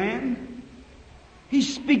kind old man. He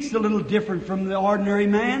speaks a little different from the ordinary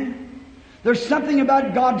man. There's something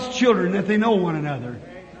about God's children that they know one another.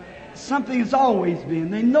 Something that's always been.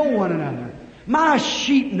 They know one another. "My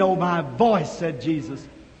sheep know my voice," said Jesus.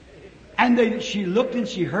 And she looked and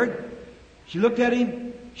she heard. She looked at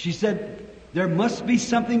him. She said, "There must be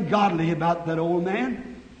something godly about that old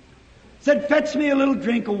man." Said, "Fetch me a little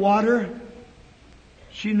drink of water."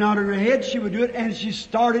 She nodded her head. She would do it. And she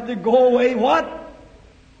started to go away. What?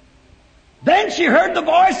 Then she heard the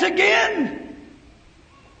voice again.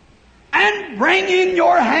 "And bring in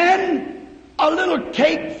your hand a little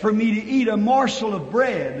cake for me to eat, a morsel of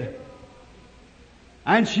bread."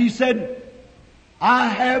 And she said, "I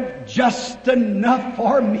have just enough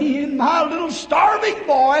for me and my little starving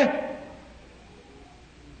boy.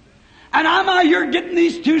 And I'm out here getting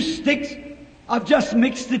these 2 sticks. I've just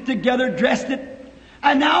mixed it together, dressed it.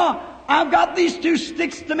 And now I've got these 2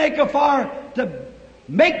 sticks to make a fire, to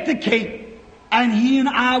make the cake. And he and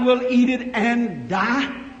I will eat it and die."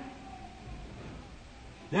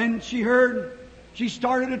 Then she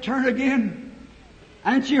started to turn again.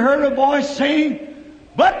 And she heard a voice saying,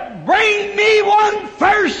 "But bring me one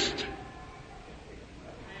first."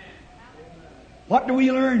 What do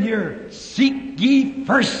we learn here? Seek ye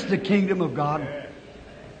first the kingdom of God.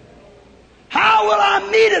 How will I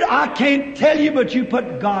meet it? I can't tell you, but you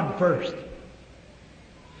put God first.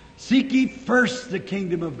 Seek ye first the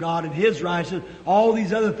kingdom of God and His righteousness. All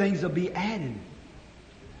these other things will be added.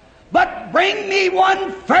 But bring me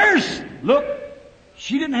one first. Look,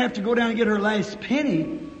 she didn't have to go down and get her last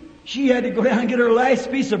penny. She had to go down and get her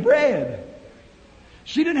last piece of bread.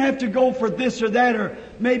 She didn't have to go for this or that, or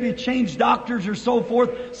maybe change doctors or so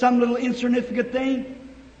forth, some little insignificant thing.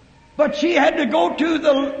 But she had to go to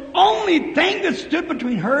the only thing that stood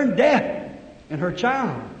between her and death and her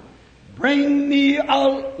child. Bring me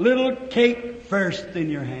a little cake first in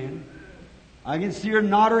your hand. I can see her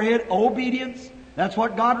nod her head. Obedience. That's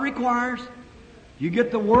what God requires. You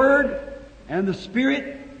get the Word and the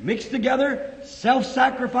Spirit mixed together.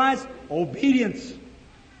 Self-sacrifice. Obedience.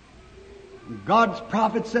 God's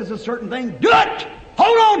prophet says a certain thing. Do it!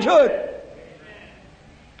 Hold on to it!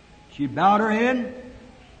 She bowed her head.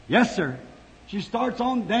 Yes, sir. She starts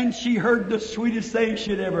on. Then she heard the sweetest thing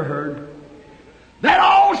she'd ever heard. That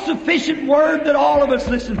all-sufficient word that all of us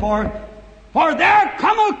listen for. For there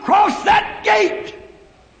come across that gate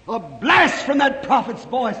a blast from that prophet's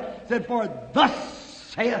voice. Said, "For thus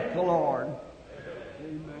saith the Lord."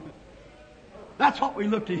 Amen. That's what we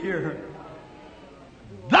look to hear.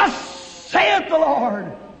 Thus saith the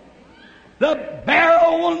Lord. The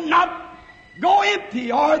barrel will not go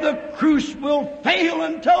empty, or the cruse will fail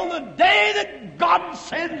until the day that God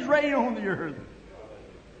sends rain on the earth.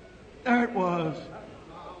 There it was.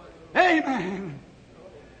 Amen.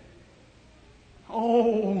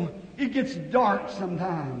 Oh, it gets dark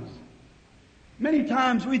sometimes. Many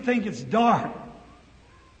times we think it's dark.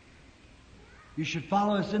 You should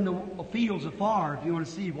follow us in the fields afar if you want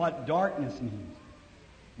to see what darkness means.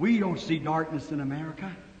 We don't see darkness in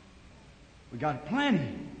America. We got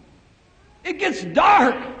plenty. It gets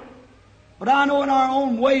dark. But I know in our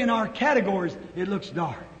own way, in our categories, it looks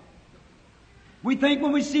dark. We think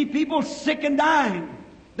when we see people sick and dying,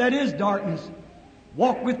 that is darkness.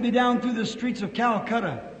 Walk with me down through the streets of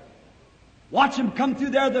Calcutta. Watch them come through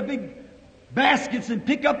there, the big baskets, and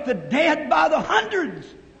pick up the dead by the hundreds.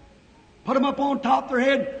 Put them up on top of their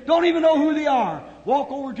head. Don't even know who they are. Walk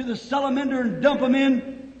over to the salamander and dump them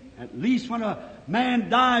in. At least when a man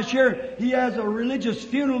dies here, he has a religious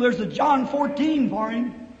funeral. There's a John 14 for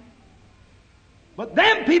him. But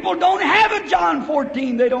them people don't have a John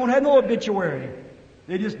 14. They don't have no obituary.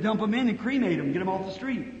 They just dump them in and cremate them, get them off the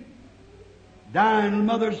street. Dying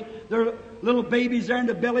mothers, their little babies there and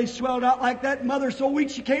the belly swelled out like that. Mother so weak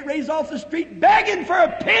she can't raise off the street, begging for a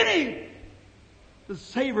penny to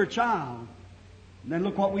save her child. And then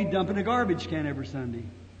look what we dump in a garbage can every Sunday.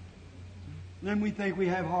 And then we think we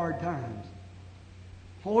have hard times.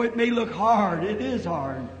 Oh, it may look hard. It is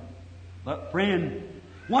hard. But friend,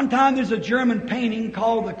 one time there's a German painting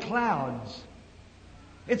called The Clouds.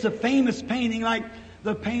 It's a famous painting like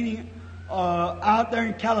the painting out there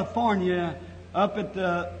in California up at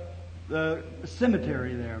the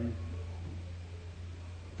cemetery there.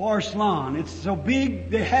 Forest Lawn. It's so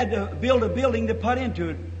big they had to build a building to put into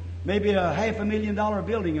it. Maybe a $500,000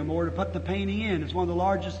 building or more to put the painting in. It's one of the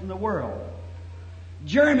largest in the world.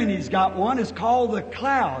 Germany's got one. It's called The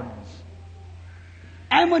Clouds.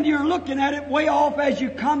 And when you're looking at it way off as you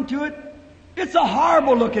come to it, It's a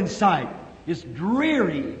horrible looking sight. It's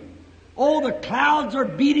dreary. Oh, the clouds are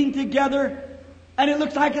beating together, and it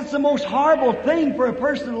looks like it's the most horrible thing for a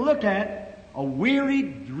person to look at. A weary,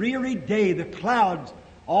 dreary day, the clouds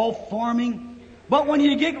all forming. But when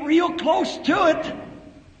you get real close to it,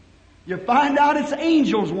 you find out it's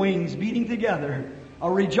angels' wings beating together,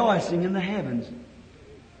 are rejoicing in the heavens.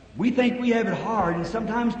 We think we have it hard, and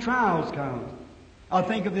sometimes trials come. I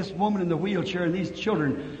think of this woman in the wheelchair and these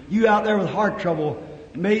children. You out there with heart trouble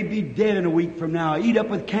may be dead in a week from now, eat up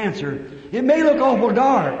with cancer. It may look awful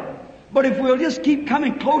dark, but if we'll just keep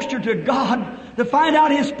coming closer to God to find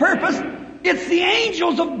out His purpose, it's the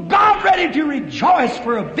angels of God ready to rejoice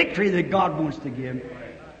for a victory that God wants to give.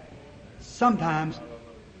 Sometimes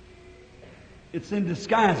it's in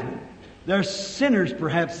disguisement. There's sinners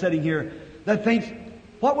perhaps sitting here that thinks,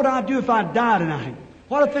 what would I do if I die tonight?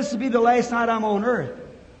 What if this would be the last night I'm on earth?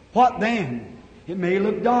 What then? It may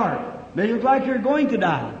look dark. It may look like you're going to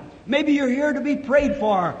die. Maybe you're here to be prayed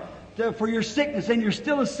for your sickness, and you're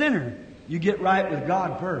still a sinner. You get right with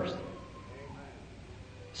God first.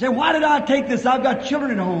 Say, why did I take this? I've got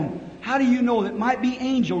children at home. How do you know that might be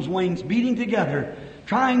angels' wings beating together,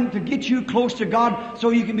 trying to get you close to God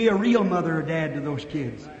so you can be a real mother or dad to those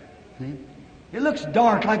kids? See? It looks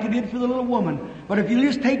dark like it did for the little woman. But if you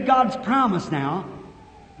just take God's promise now,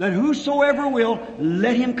 that whosoever will,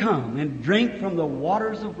 let him come and drink from the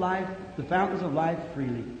waters of life, the fountains of life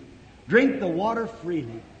freely. Drink the water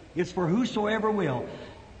freely. It's for whosoever will.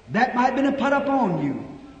 That might have been put up on you.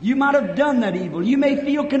 You might have done that evil. You may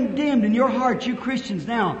feel condemned in your heart, you Christians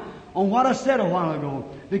now, on what I said a while ago,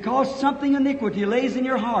 because something iniquity lays in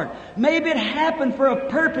your heart. Maybe it happened for a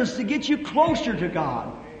purpose to get you closer to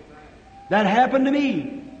God. That happened to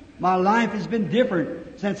me. My life has been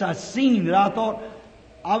different since I seen that I thought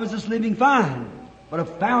I was just living fine. But I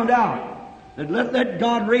found out that let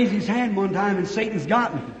God raise His hand one time and Satan's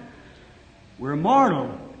got me. We're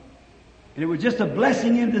mortal. And it was just a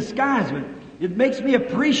blessing in disguisement. It makes me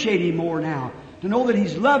appreciate Him more now, to know that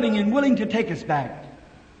He's loving and willing to take us back.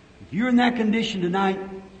 If you're in that condition tonight,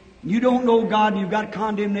 and you don't know God, and you've got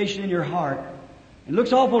condemnation in your heart, it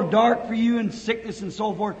looks awful dark for you and sickness and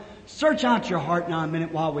so forth, search out your heart now a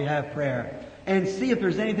minute while we have prayer, and see if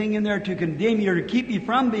there's anything in there to condemn you or to keep you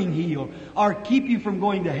from being healed, or keep you from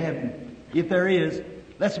going to heaven. If there is,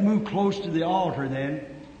 let's move close to the altar then,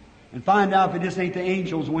 and find out if it just ain't the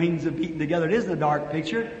angels' wings that beating together. It isn't a dark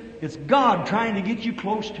picture. It's God trying to get you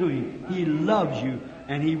close to Him. He loves you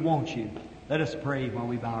and He wants you. Let us pray while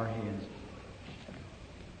we bow our heads.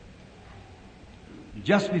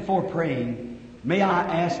 Just before praying, may I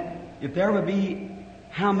ask if there would be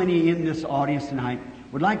how many in this audience tonight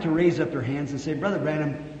would like to raise up their hands and say, Brother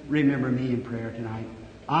Branham, remember me in prayer tonight.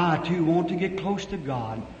 I too want to get close to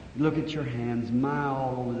God. Look at your hands,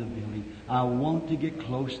 all over the building. I want to get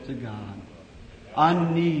close to God. I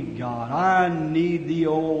need God. I need Thee.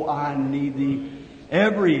 Oh, I need Thee.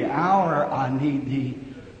 Every hour I need Thee.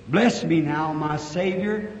 Bless me now, my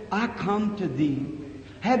Savior. I come to Thee.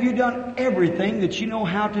 Have you done everything that you know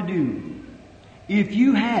how to do? If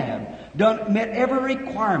you have met every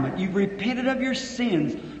requirement, you've repented of your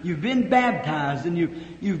sins, you've been baptized, and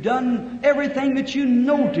you've done everything that you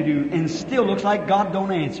know to do, and still looks like God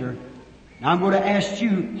don't answer. Now I'm going to ask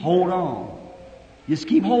you, hold on. Just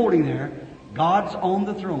keep holding there. God's on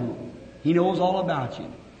the throne. He knows all about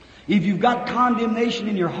you. If you've got condemnation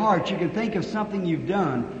in your heart, you can think of something you've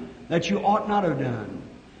done that you ought not have done.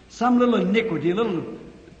 Some little iniquity, a little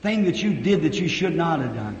thing that you did that you should not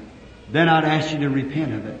have done. Then I'd ask you to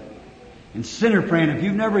repent of it. And sinner friend, if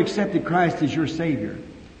you've never accepted Christ as your Savior,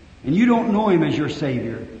 and you don't know Him as your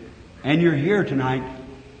Savior, and you're here tonight,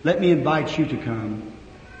 let me invite you to come.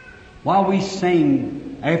 While we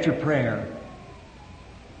sing after prayer,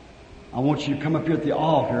 I want you to come up here at the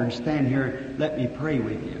altar and stand here. Let me pray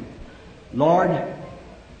with you. Lord,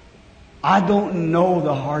 I don't know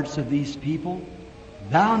the hearts of these people.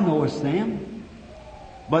 Thou knowest them.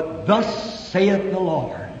 But thus saith the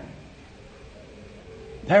Lord,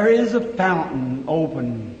 there is a fountain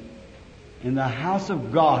open in the house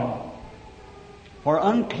of God for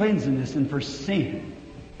uncleanness and for sin.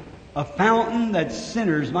 A fountain that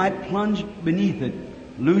sinners might plunge beneath it,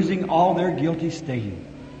 losing all their guilty stain.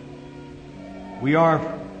 We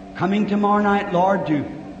are coming tomorrow night, Lord, to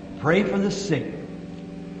pray for the sick.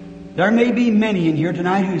 There may be many in here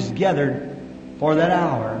tonight who's gathered for that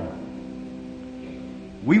hour.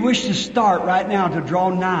 We wish to start right now to draw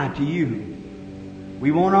nigh to You. We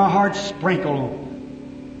want our hearts sprinkled,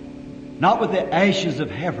 not with the ashes of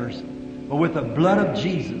heifers, but with the blood of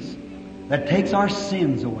Jesus that takes our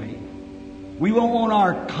sins away. We won't want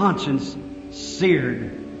our conscience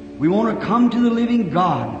seared We want to come to the living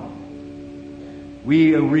God.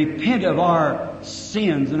 We repent of our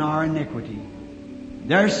sins and our iniquity.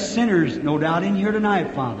 There's sinners, no doubt, in here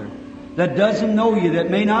tonight, Father, that doesn't know You,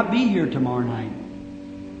 that may not be here tomorrow night.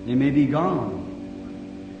 They may be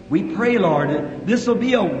gone. We pray, Lord, that this will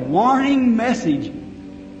be a warning message,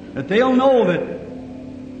 that they'll know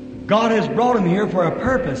that God has brought them here for a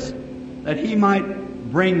purpose, that He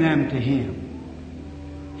might bring them to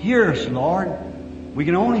Him. Hear us, Lord. We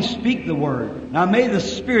can only speak the Word. Now may the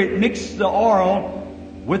Spirit mix the oil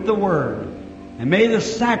with the Word. And may the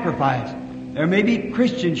sacrifice. There may be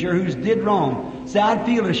Christians here who's did wrong. Say, I'd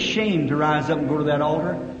feel ashamed to rise up and go to that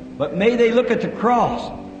altar. But may they look at the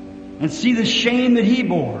cross and see the shame that He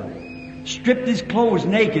bore. Stripped His clothes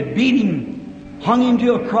naked, beat Him, hung Him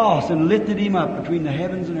to a cross, and lifted Him up between the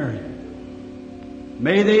heavens and earth.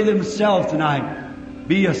 May they themselves tonight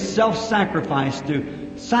be a self-sacrifice, to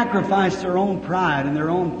sacrifice their own pride and their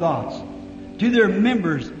own thoughts, to their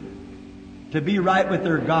members to be right with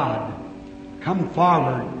their God. Come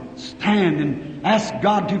forward, stand and ask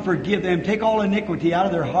God to forgive them. Take all iniquity out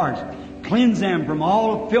of their hearts. Cleanse them from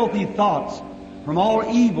all filthy thoughts, from all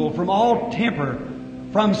evil, from all temper,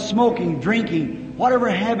 from smoking, drinking, whatever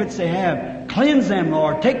habits they have. Cleanse them,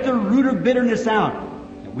 Lord. Take the root of bitterness out,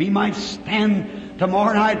 that we might stand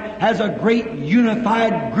tomorrow night as a great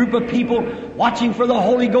unified group of people watching for the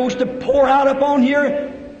Holy Ghost to pour out upon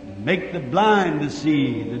here. Make the blind to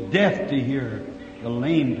see, the deaf to hear, the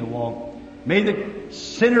lame to walk. May the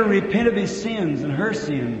sinner repent of his sins and her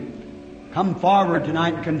sin. Come forward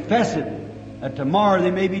tonight and confess it, that tomorrow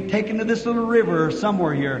they may be taken to this little river or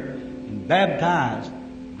somewhere here and baptized.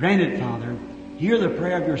 Grant it, Father. Hear the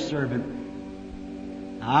prayer of Your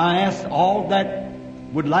servant. I ask all that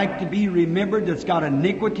would like to be remembered that's got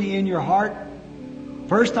iniquity in your heart.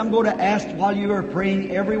 First, I'm going to ask, while you are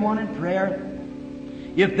praying, everyone in prayer,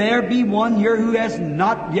 if there be one here who has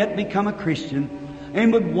not yet become a Christian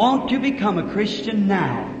and would want to become a Christian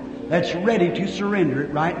now, that's ready to surrender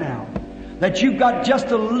it right now, that you've got just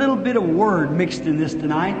a little bit of Word mixed in this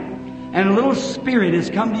tonight, and a little Spirit has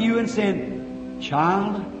come to you and said,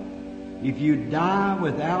 child, if you die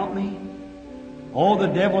without me, oh, the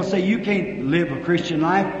devil will say, you can't live a Christian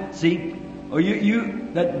life. See, or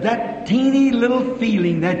that teeny little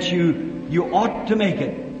feeling that you ought to make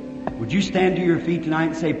it. Would you stand to your feet tonight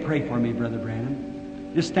and say, pray for me, Brother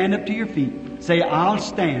Branham? Just stand up to your feet. Say, I'll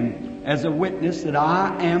stand as a witness that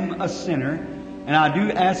I am a sinner, and I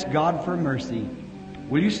do ask God for mercy.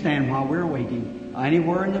 Will you stand while we're waiting?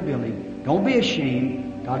 Anywhere in the building. Don't be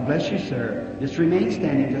ashamed. God bless you, sir. Just remain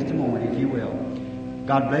standing just a moment, if you will.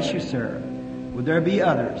 God bless you, sir. Would there be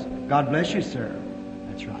others? God bless you, sir.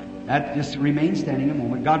 That's right. Just remain standing a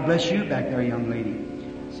moment. God bless you back there, young lady.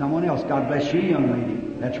 Someone else. God bless you, young lady.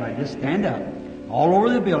 That's right. Just stand up. All over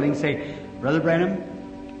the building. Say, Brother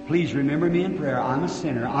Branham, please remember me in prayer. I'm a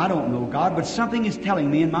sinner. I don't know God, but something is telling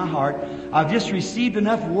me in my heart. I've just received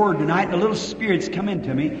enough Word tonight, and a little Spirit's come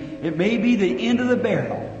into me. It may be the end of the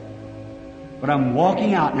barrel, but I'm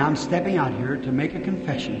walking out and I'm stepping out here to make a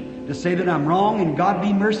confession, to say that I'm wrong and God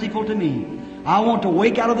be merciful to me. I want to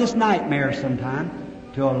wake out of this nightmare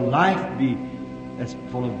sometime to a life that's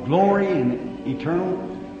full of glory and eternal.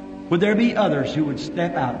 Would there be others who would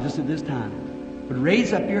step out just at this time? But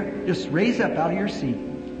raise up out of your seat.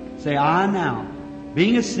 Say, I now,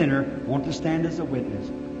 being a sinner, want to stand as a witness.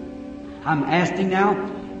 I'm asking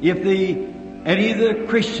now if any of the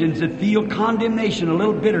Christians that feel condemnation, a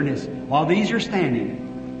little bitterness, while these are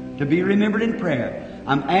standing, to be remembered in prayer.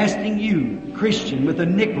 I'm asking you, Christian with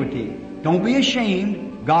iniquity, don't be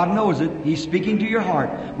ashamed. God knows it. He's speaking to your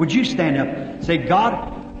heart. Would you stand up? Say,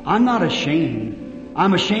 God, I'm not ashamed.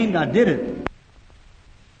 I'm ashamed I did it.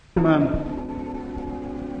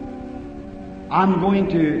 I'm going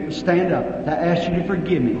to stand up to ask you to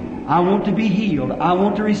forgive me. I want to be healed. I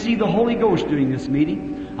want to receive the Holy Ghost during this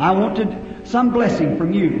meeting. I wanted some blessing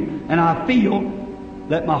from you. And I feel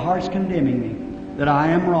that my heart's condemning me, that I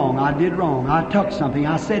am wrong. I did wrong. I took something.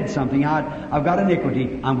 I said something. I've got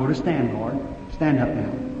iniquity. I'm going to stand, Lord. Stand up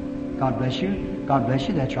now. God bless you. God bless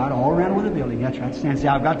you. That's right. All around with the building. That's right. Stand. Say,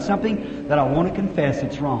 I've got something that I want to confess.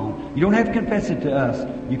 It's wrong. You don't have to confess it to us.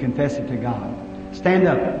 You confess it to God. Stand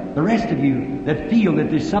up. The rest of you that feel that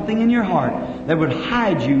there's something in your heart that would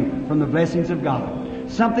hide you from the blessings of God.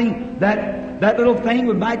 Something that little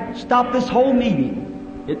thing might stop this whole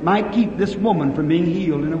meeting. It might keep this woman from being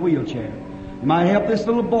healed in a wheelchair. It might help this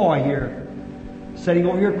little boy here, sitting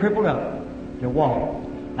over here crippled up, to walk.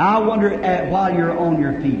 Now I wonder, while you're on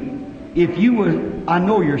your feet, if you would, I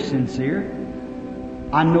know you're sincere.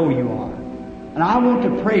 I know you are. And I want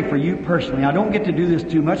to pray for you personally. I don't get to do this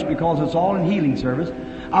too much because it's all in healing service.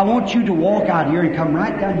 I want you to walk out here and come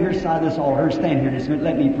right down here side of this altar. Stand here just a minute.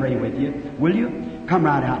 Let me pray with you. Will you? Come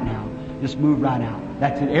right out now. Just move right out.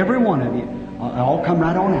 That's it. Every one of you. All come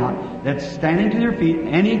right on out. That's standing to their feet.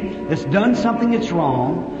 Any that's done something that's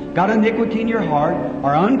wrong, got iniquity in your heart,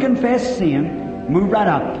 or unconfessed sin, move right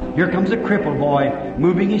out. Here comes a crippled boy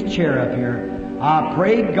moving his chair up here. I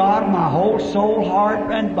pray God, my whole soul,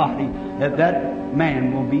 heart, and body, that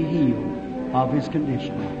man will be healed of his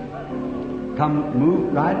condition. Come,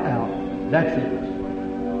 move right out. That's it.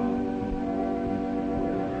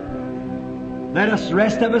 Let us,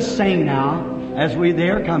 rest of us, sing now as they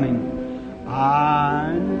are coming.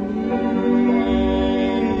 I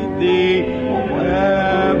need Thee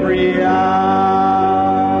every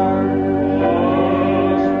hour,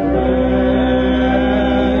 most precious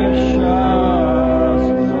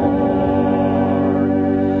Lord.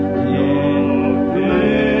 In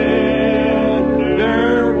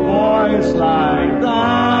tender voice like Thine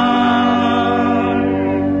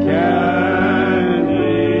can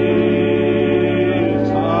ease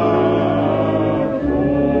afford.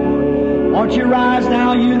 Won't you rise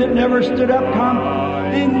now, you that never stood up, come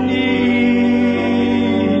and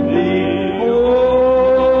need Thee.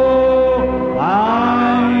 Oh,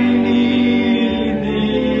 I need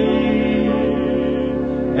Thee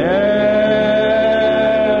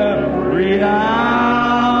every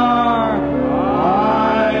hour.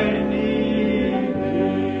 I need Thee.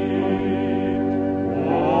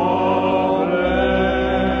 Oh,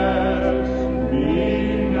 bless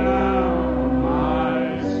me now,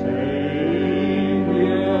 my Savior.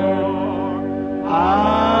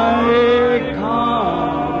 I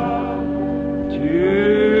come to Thee.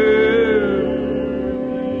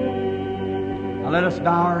 Now let us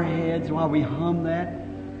bow our heads while we hum that.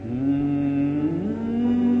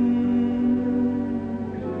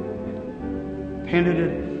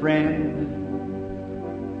 Penitent friend,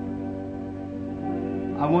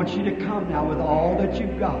 I want you to come now with all that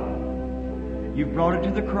you've got. You've brought it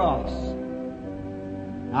to the cross.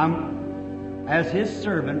 As His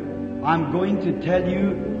servant, I'm going to tell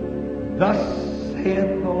you, thus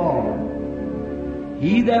saith the Lord,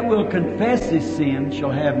 He that will confess his sin shall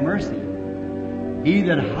have mercy. He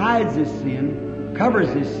that hides his sin, covers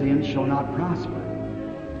his sin, shall not prosper.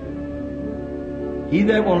 He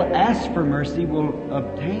that will ask for mercy will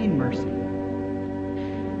obtain mercy.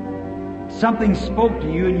 Something spoke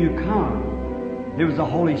to you and you come. It was the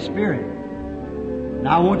Holy Spirit.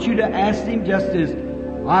 Now I want you to ask Him, just as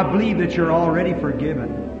I believe that you're already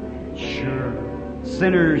forgiven. Sure.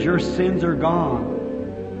 Sinners, your sins are gone.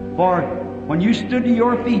 For when you stood to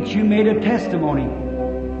your feet, you made a testimony.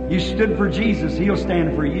 You stood for Jesus, He'll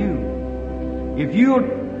stand for you. If you'll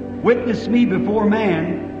witness me before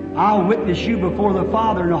man, I'll witness you before the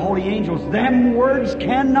Father and the holy angels. Them words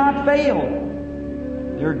cannot fail.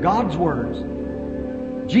 They're God's words.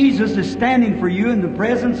 Jesus is standing for you in the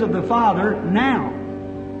presence of the Father now.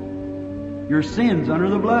 Your sins under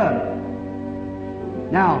the blood.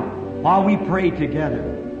 Now, while we pray together,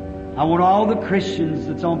 I want all the Christians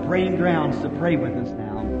that's on praying grounds to pray with us now.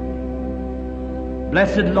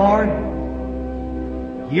 Blessed Lord,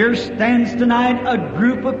 here stands tonight a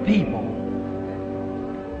group of people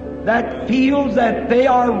that feels that they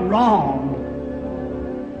are wrong.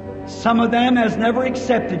 Some of them has never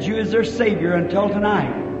accepted you as their Savior until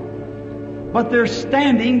tonight. But they're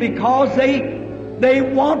standing because they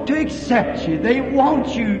want to accept you. They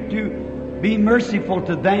want you to be merciful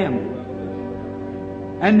to them.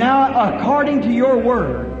 And now, according to your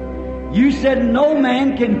word, you said no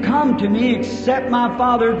man can come to me except my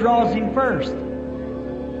Father draws him first.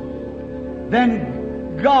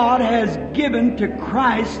 Then God has given to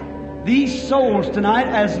Christ these souls tonight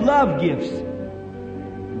as love gifts.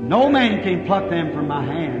 No man can pluck them from my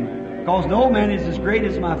hand, because no man is as great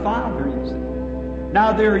as my Father is.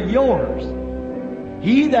 Now they're yours.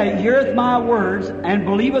 He that heareth my words and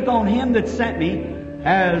believeth on Him that sent me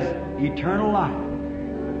has eternal life,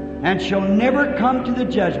 and shall never come to the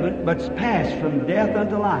judgment, but pass from death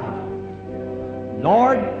unto life.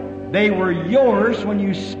 Lord, they were yours when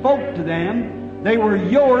you spoke to them. They were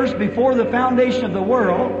yours before the foundation of the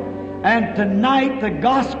world. And tonight the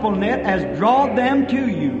gospel net has drawn them to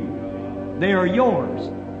you. They are yours.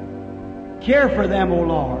 Care for them, O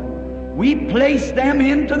Lord. We place them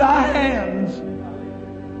into Thy hands.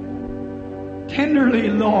 Tenderly,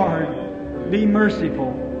 Lord, be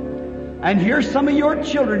merciful. And here's some of your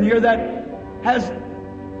children here that has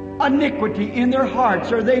iniquity in their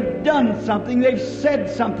hearts, or they've done something, they've said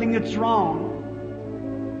something that's wrong.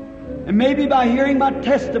 And maybe by hearing my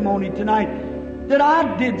testimony tonight, that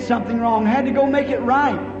I did something wrong, had to go make it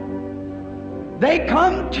right. They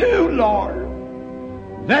come too, Lord.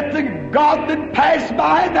 Let the God that passed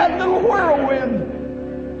by in that little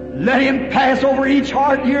whirlwind, let Him pass over each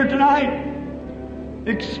heart here tonight,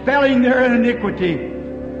 expelling their iniquity,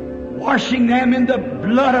 washing them in the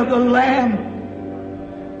blood of the Lamb,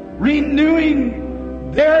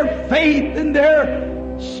 renewing their faith and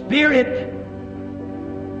their spirit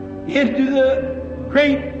into the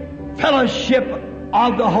great fellowship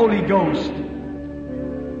of the Holy Ghost.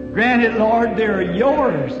 Granted, Lord, they're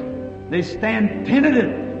yours. They stand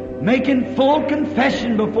penitent, making full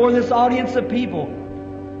confession before this audience of people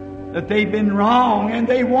that they've been wrong and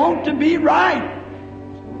they want to be right.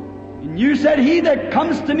 And you said, He that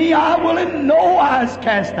comes to me I will in no wise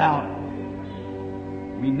cast out.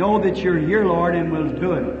 We know that you're here, Lord, and we'll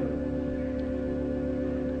do it.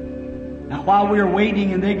 Now, while we're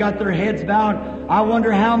waiting and they got their heads bowed, I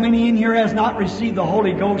wonder how many in here has not received the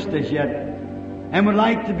Holy Ghost as yet and would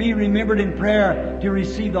like to be remembered in prayer to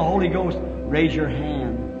receive the Holy Ghost. Raise your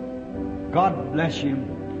hand. God bless you.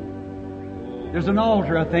 There's an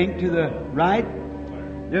altar, I think, to the right.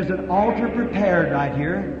 There's an altar prepared right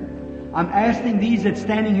here. I'm asking these that's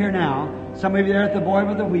standing here now, some of you there at the boy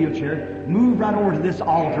with the wheelchair, move right over to this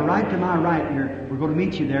altar, right to my right here. We're going to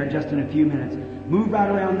meet you there just in a few minutes. Move right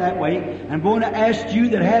around that way. I'm going to ask you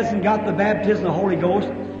that hasn't got the baptism of the Holy Ghost,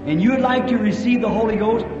 and you'd like to receive the Holy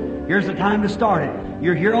Ghost, here's the time to start it.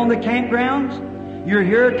 You're here on the campgrounds. You're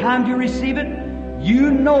here, time to receive it.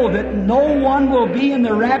 You know that no one will be in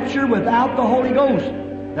the rapture without the Holy Ghost.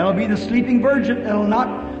 That'll be the sleeping virgin. That'll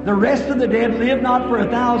not, the rest of the dead live not for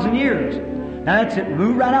 1,000 years. Now that's it.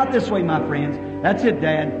 Move right out this way, my friends. That's it,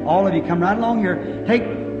 Dad. All of you come right along here. Take,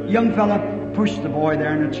 young fella, push the boy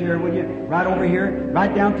there in the chair, will you? Right over here.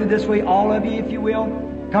 Right down through this way. All of you, if you will.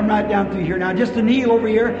 Come right down through here. Now just to kneel over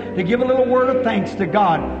here to give a little word of thanks to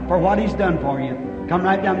God for what He's done for you. Come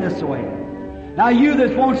right down this way. Now you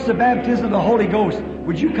that wants the baptism of the Holy Ghost,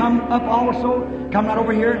 would you come up also? Come right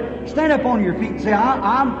over here. Stand up on your feet and say,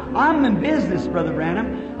 I'm in business, Brother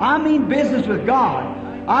Branham. I mean business with God.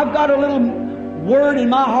 I've got a little word in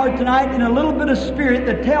my heart tonight and a little bit of spirit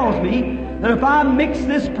that tells me that if I mix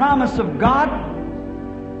this promise of God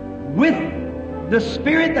with the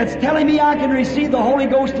spirit that's telling me I can receive the Holy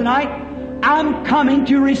Ghost tonight, I'm coming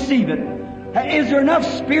to receive it. Is there enough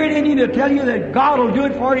spirit in you to tell you that God will do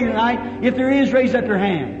it for you tonight? If there is, raise up your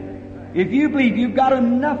hand. If you believe you've got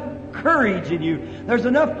enough courage in you, there's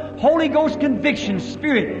enough Holy Ghost conviction,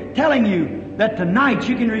 spirit, telling you that tonight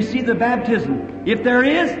you can receive the baptism. If there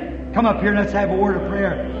is, come up here and let's have a word of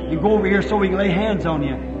prayer. You go over here so we can lay hands on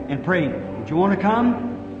you and pray. If you want to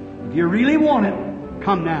come, if you really want it,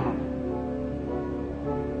 come now.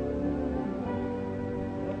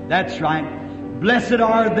 That's right. Blessed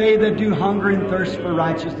are they that do hunger and thirst for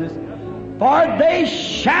righteousness, for they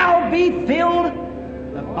shall be filled.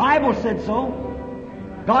 The Bible said so.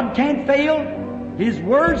 God can't fail His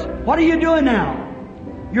words. What are you doing now?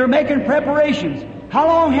 You're making preparations. How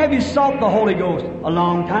long have you sought the Holy Ghost? A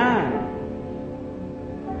long time.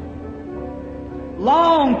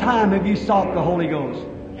 Long time have you sought the Holy Ghost.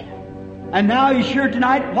 And now He's here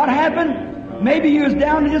tonight. What happened? Maybe you was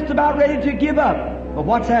down and just about ready to give up. But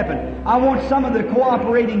what's happened? I want some of the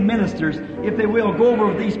cooperating ministers, if they will, go over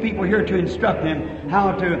with these people here to instruct them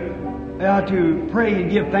how to pray and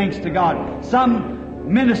give thanks to God.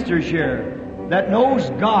 Some ministers here that knows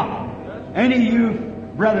God. Any of you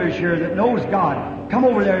brothers here that knows God, come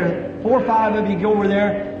over there. 4 or 5 of you go over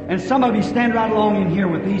there, and some of you stand right along in here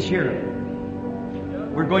with these here.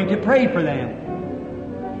 We're going to pray for them.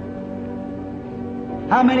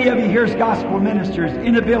 How many of you here is gospel ministers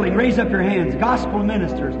in the building? Raise up your hands. Gospel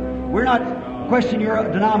ministers. We're not questioning your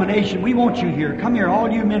denomination. We want you here. Come here,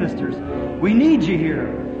 all you ministers. We need you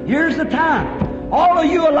here. Here's the time. All of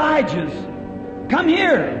you Elijahs, come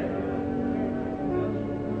here.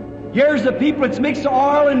 Here's the people that's mixed the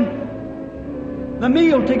oil and the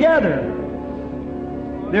meal together.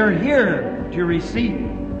 They're here to receive.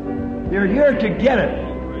 They're here to get it.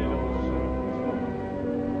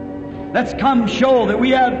 Let's come show that we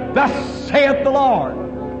have thus saith the Lord.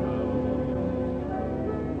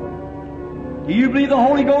 Do you believe the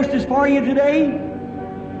Holy Ghost is for you today?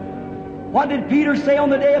 What did Peter say on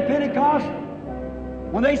the day of Pentecost?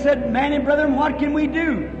 When they said, "Man and brethren, what can we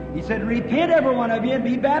do?" He said, "Repent every one of you and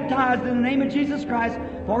be baptized in the name of Jesus Christ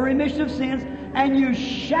for remission of sins, and you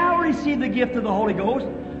shall receive the gift of the Holy Ghost.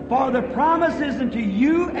 For the promise is unto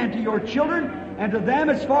you and to your children and to them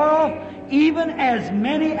as far off, even as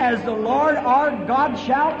many as the Lord our God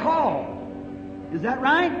shall call." Is that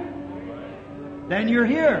right? Then you're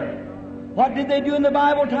here. What did they do in the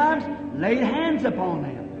Bible times? laid hands upon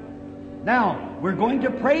them. Now, we're going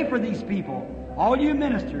to pray for these people. All you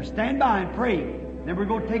ministers, stand by and pray. Then we're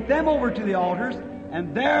going to take them over to the altars,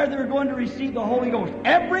 and there they're going to receive the Holy Ghost.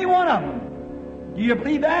 Every one of them. Do you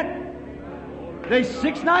believe that? There's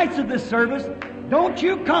 6 nights of this service. Don't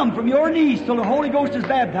you come from your knees till the Holy Ghost has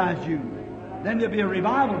baptized you. Then there'll be a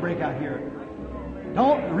revival break out here.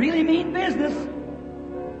 Don't really mean business.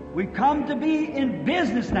 We come to be in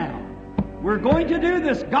business now. We're going to do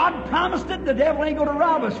this. God promised it. The devil ain't going to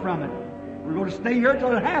rob us from it. We're going to stay here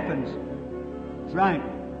till it happens. That's right.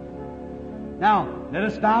 Now, let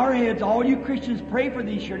us bow our heads. All you Christians, pray for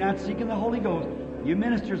these here not seeking the Holy Ghost. You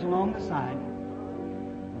ministers along the side.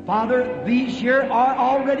 Father, these here are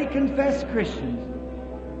already confessed Christians.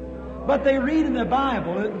 But they read in the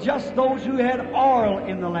Bible that just those who had oil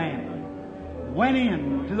in the lamp went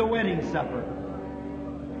in to the wedding supper.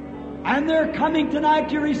 And they're coming tonight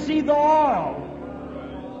to receive the oil.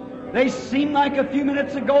 They seem like a few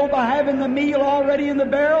minutes ago, by having the meal already in the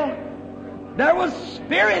barrel, there was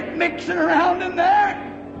spirit mixing around in there.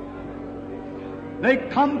 They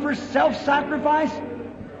come for self-sacrifice,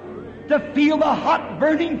 to feel the hot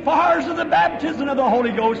burning fires of the baptism of the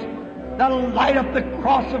Holy Ghost that'll light up the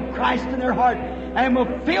cross of Christ in their heart and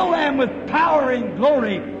will fill them with power and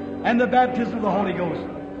glory and the baptism of the Holy Ghost.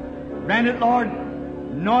 Grant it, Lord.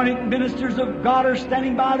 Anointed ministers of God are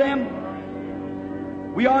standing by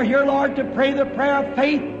them. We are here, Lord, to pray the prayer of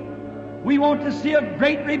faith. We want to see a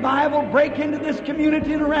great revival break into this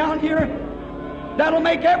community and around here that'll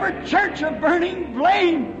make every church a burning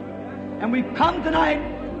flame. And we've come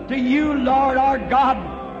tonight to you, Lord our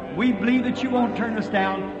God. We believe that you won't turn us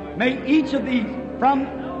down. May each of these, from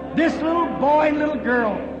this little boy and little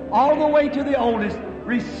girl all the way to the oldest,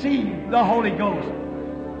 receive the Holy Ghost.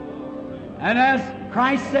 And as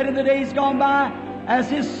Christ said in the days gone by, as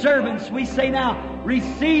His servants, we say now,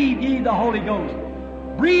 receive ye the Holy Ghost.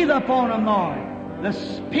 Breathe upon them, Lord, the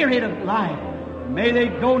Spirit of life. May they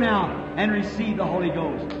go now and receive the Holy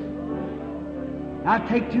Ghost. Now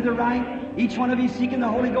take to the right. Each one of you seeking the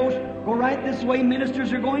Holy Ghost, go right this way.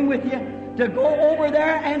 Ministers are going with you to go over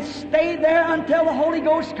there and stay there until the Holy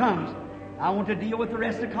Ghost comes. I want to deal with the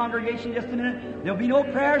rest of the congregation in just a minute. There'll be no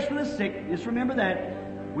prayers for the sick. Just remember that.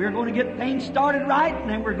 We're going to get things started right, and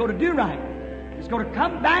then we're going to do right. It's going to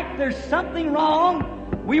come back. There's something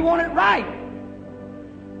wrong. We want it right.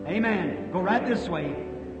 Amen. Go right this way.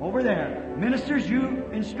 Over there. Ministers, you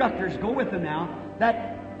instructors, go with them now.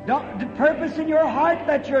 The purpose in your heart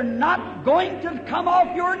that you're not going to come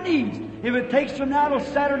off your knees if it takes from now till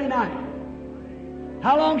Saturday night.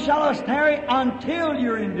 How long shall us tarry? Until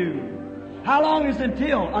you're endued. How long is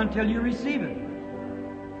until? Until you receive it.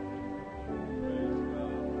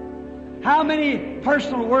 How many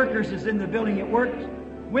personal workers is in the building at work?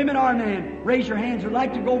 Women or men? Raise your hands who'd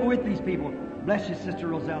like to go with these people. Bless you, Sister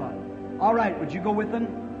Rosella. All right, would you go with them?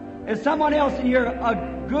 Is someone else in here a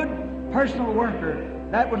good personal worker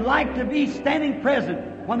that would like to be standing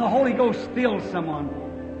present when the Holy Ghost fills someone?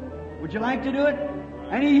 Would you like to do it?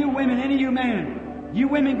 Any of you women, any of you men. You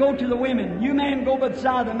women go to the women. You men go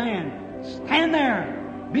beside the man. Stand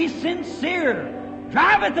there. Be sincere.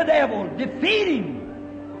 Drive at the devil. Defeat him.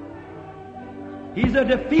 He's a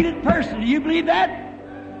defeated person. Do you believe that?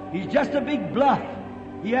 He's just a big bluff.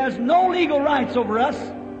 He has no legal rights over us.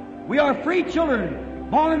 We are free children,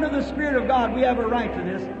 born of the Spirit of God. We have a right to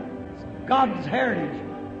this. God's heritage,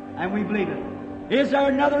 and we believe it. Is there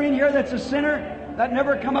another in here that's a sinner that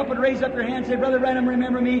never come up and raise up your hand and say, Brother Branham,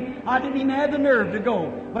 remember me? I didn't even have the nerve to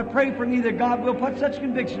go, but pray for me that God will put such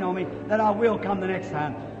conviction on me that I will come the next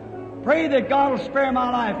time. Pray that God will spare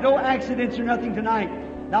my life. No accidents or nothing tonight.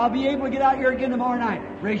 Now I'll be able to get out here again tomorrow night.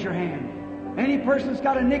 Raise your hand. Any person's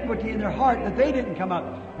got iniquity in their heart that they didn't come up,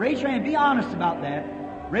 raise your hand. Be honest about that.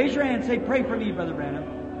 Raise your hand and say, pray for me, Brother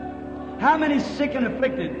Branham. How many sick and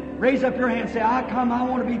afflicted? Raise up your hand and say, I come, I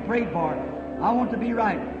want to be prayed for. I want to be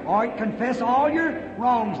right. All right, confess all your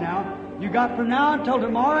wrongs now. You got from now until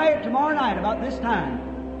tomorrow night about this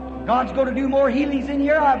time. God's going to do more healings in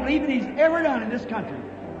here, I believe, than He's ever done in this country.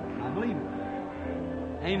 I believe it.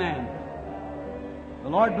 Amen. The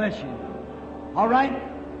Lord bless you. All right,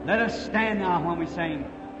 let us stand now when we sing,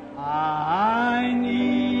 I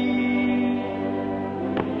need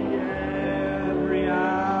every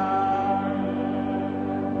hour.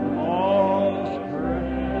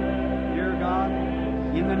 Dear God,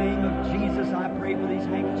 in the name of Jesus, I pray for these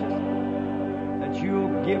handkerchiefs, that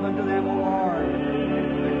you'll give unto them, O Lord,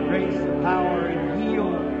 the grace, the power, and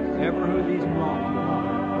heal ever who these belong to,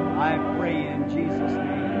 Father. I pray in Jesus'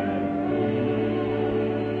 name.